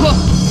problem.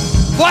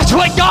 Watch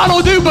what God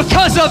will do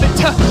because of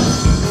it.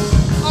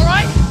 All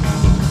right?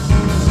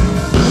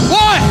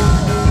 1,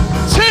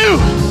 2.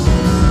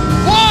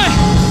 1,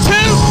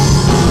 2.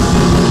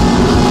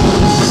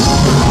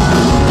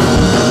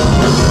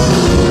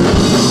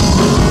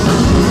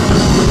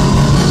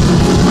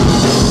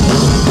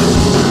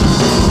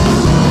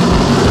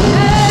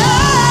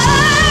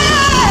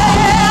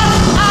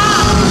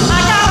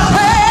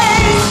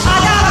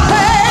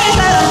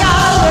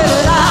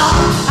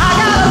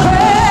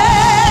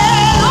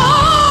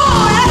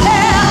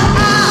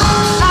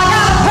 I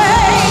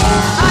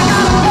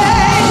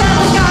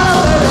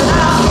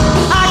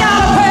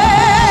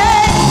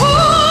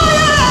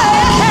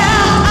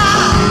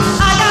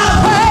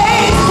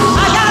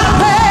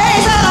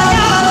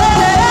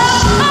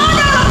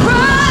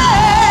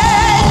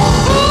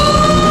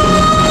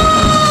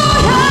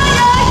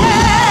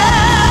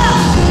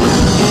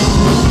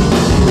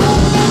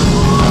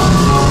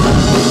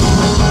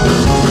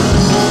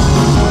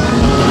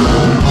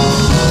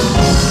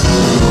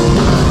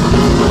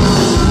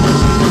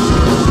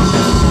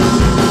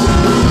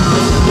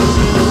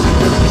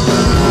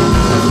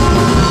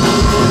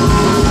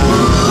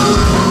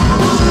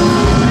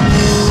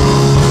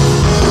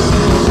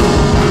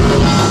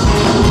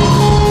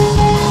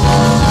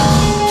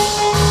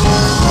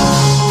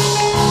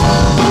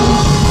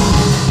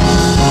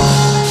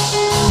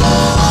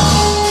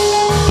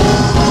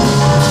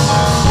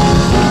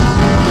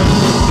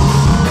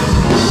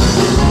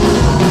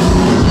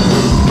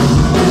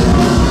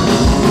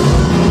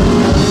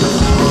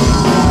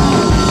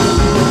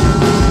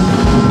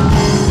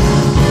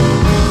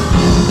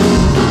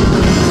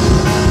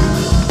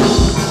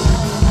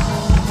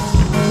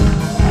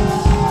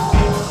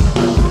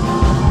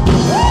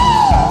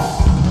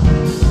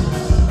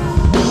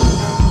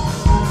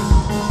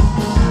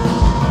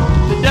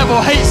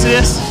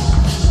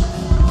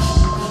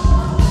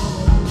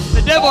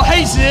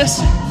this.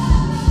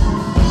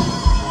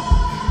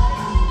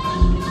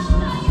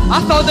 I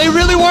thought they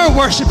really were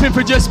worshiping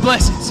for just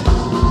blessings.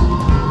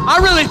 I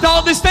really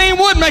thought this thing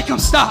would make them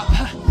stop.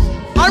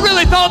 I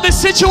really thought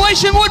this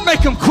situation would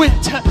make them quit.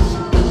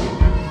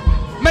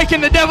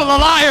 Making the devil a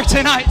liar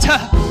tonight.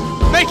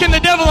 Making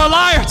the devil a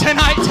liar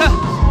tonight.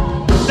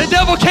 The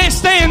devil can't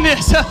stand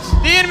this.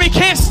 The enemy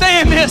can't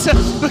stand this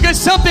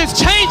because something's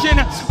changing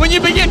when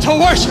you begin to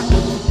worship.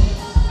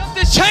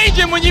 Something's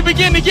changing when you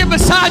begin to get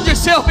beside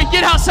yourself and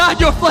get outside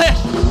your flesh.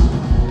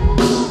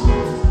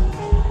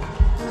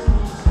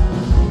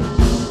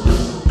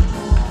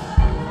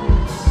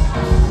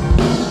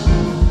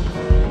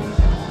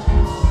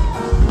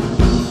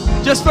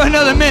 Just for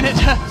another minute,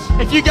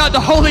 if you got the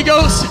Holy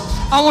Ghost,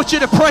 I want you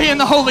to pray in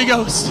the Holy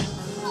Ghost.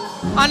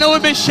 I know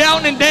we've been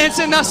shouting and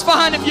dancing, that's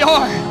fine if you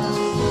are.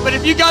 But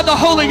if you got the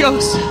Holy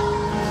Ghost,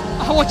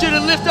 I want you to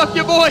lift up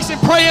your voice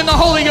and pray in the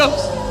Holy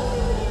Ghost.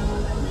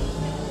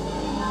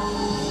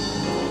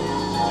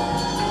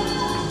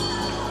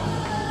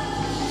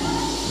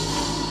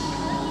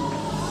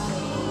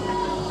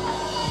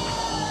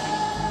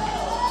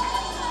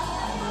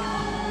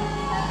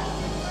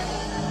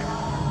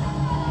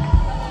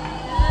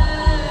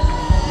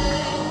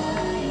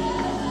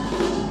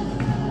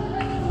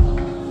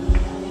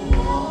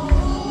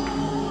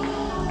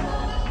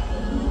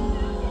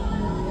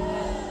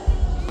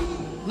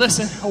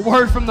 Listen, a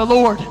word from the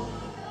Lord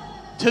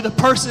to the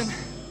person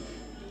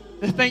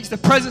that thinks the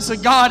presence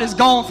of God is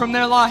gone from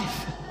their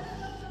life.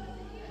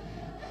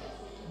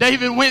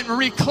 David went and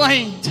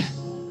reclaimed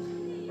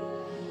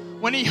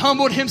when he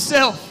humbled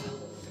himself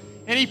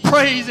and he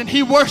praised and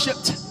he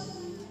worshiped.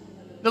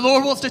 The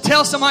Lord wants to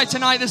tell somebody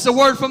tonight, this is a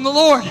word from the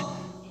Lord.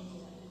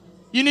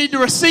 You need to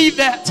receive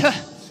that.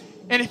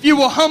 And if you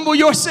will humble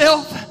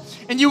yourself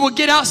and you will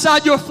get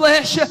outside your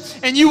flesh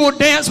and you will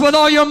dance with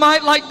all your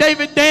might like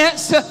David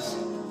danced,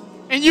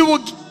 and you will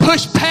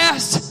push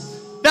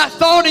past that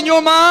thought in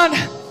your mind,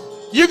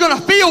 you're going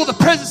to feel the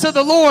presence of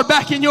the Lord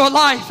back in your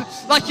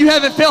life like you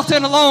haven't felt it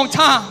in a long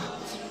time.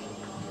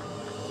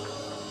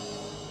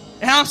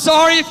 And I'm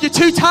sorry if you're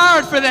too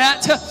tired for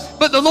that,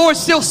 but the Lord's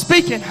still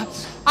speaking.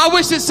 I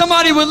wish that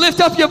somebody would lift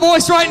up your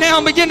voice right now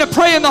and begin to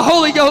pray in the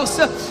Holy Ghost.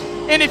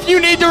 And if you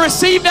need to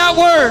receive that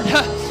word,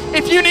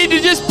 if you need to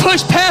just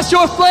push past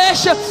your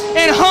flesh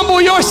and humble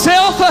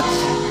yourself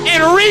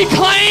and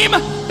reclaim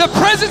the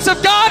presence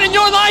of God in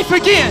your life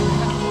again.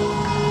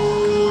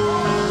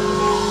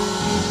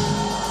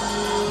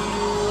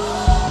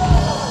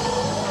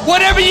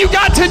 Whatever you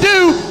got to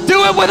do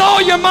it with all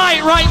your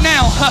might right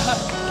now.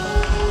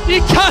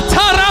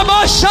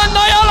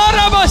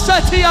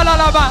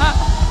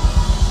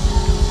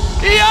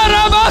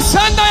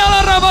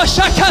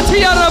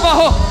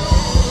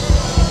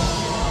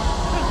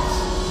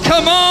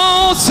 Come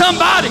on,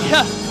 somebody.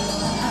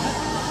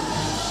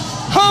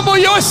 Humble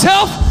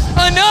yourself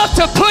enough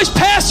to push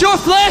past your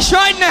flesh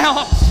right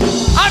now.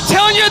 I'm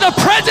telling you, the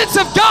presence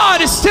of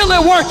God is still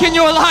at work in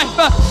your life.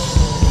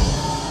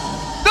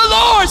 The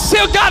Lord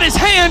still got his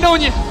hand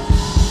on you.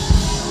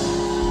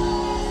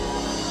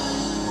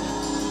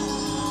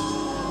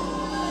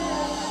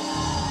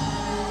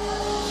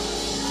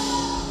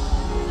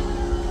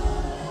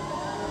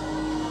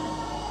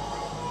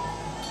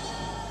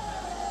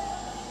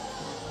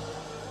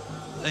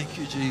 Thank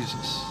you,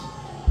 Jesus.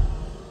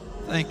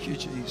 Thank you,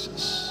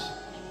 Jesus.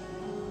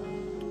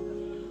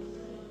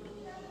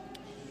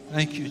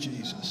 Thank you,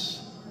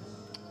 Jesus.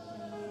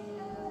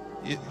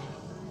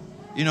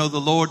 You know, the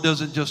Lord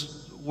doesn't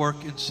just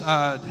work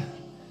inside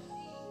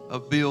a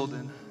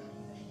building.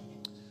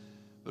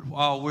 But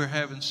while we're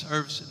having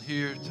service in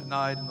here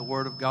tonight and the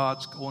Word of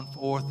God's going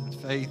forth in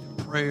faith and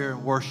prayer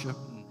and worship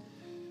and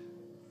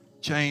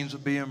chains are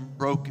being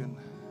broken,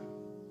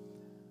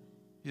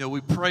 you know,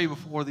 we pray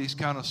before these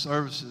kind of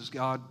services.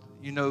 God,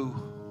 you know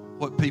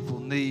what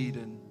people need,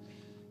 and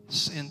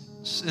send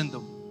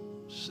them.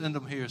 Send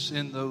them here.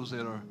 Send those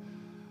that are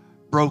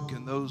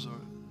broken, those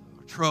are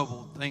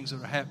troubled, things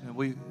that are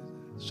happening.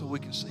 So we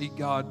can see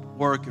God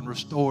work and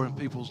restore in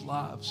people's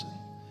lives.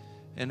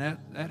 And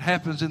that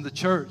happens in the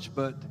church.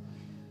 But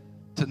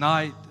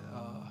tonight,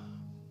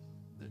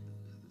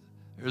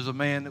 there's a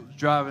man that was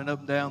driving up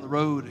and down the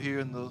road here,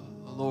 and the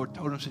Lord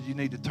told him, said, you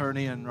need to turn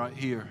in right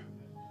here.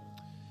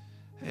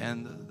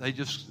 And they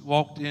just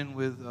walked in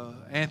with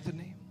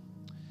Anthony,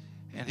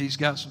 and he's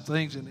got some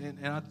things. And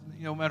I,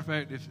 you know, matter of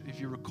fact, if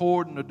you're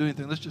recording or doing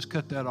anything, let's just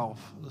cut that off.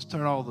 Let's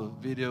turn all the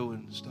video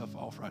and stuff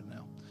off right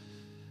now,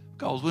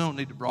 because we don't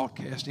need to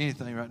broadcast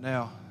anything right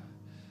now.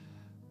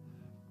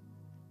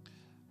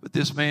 But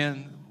this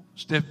man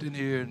stepped in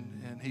here,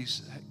 and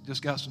he's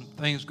just got some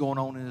things going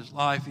on in his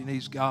life. He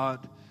needs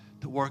God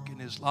to work in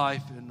his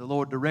life, and the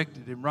Lord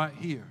directed him right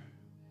here.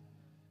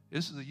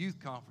 This is a youth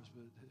conference,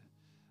 but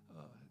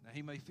now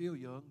he may feel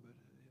young, but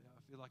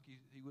I feel like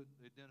he wouldn't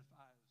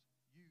identify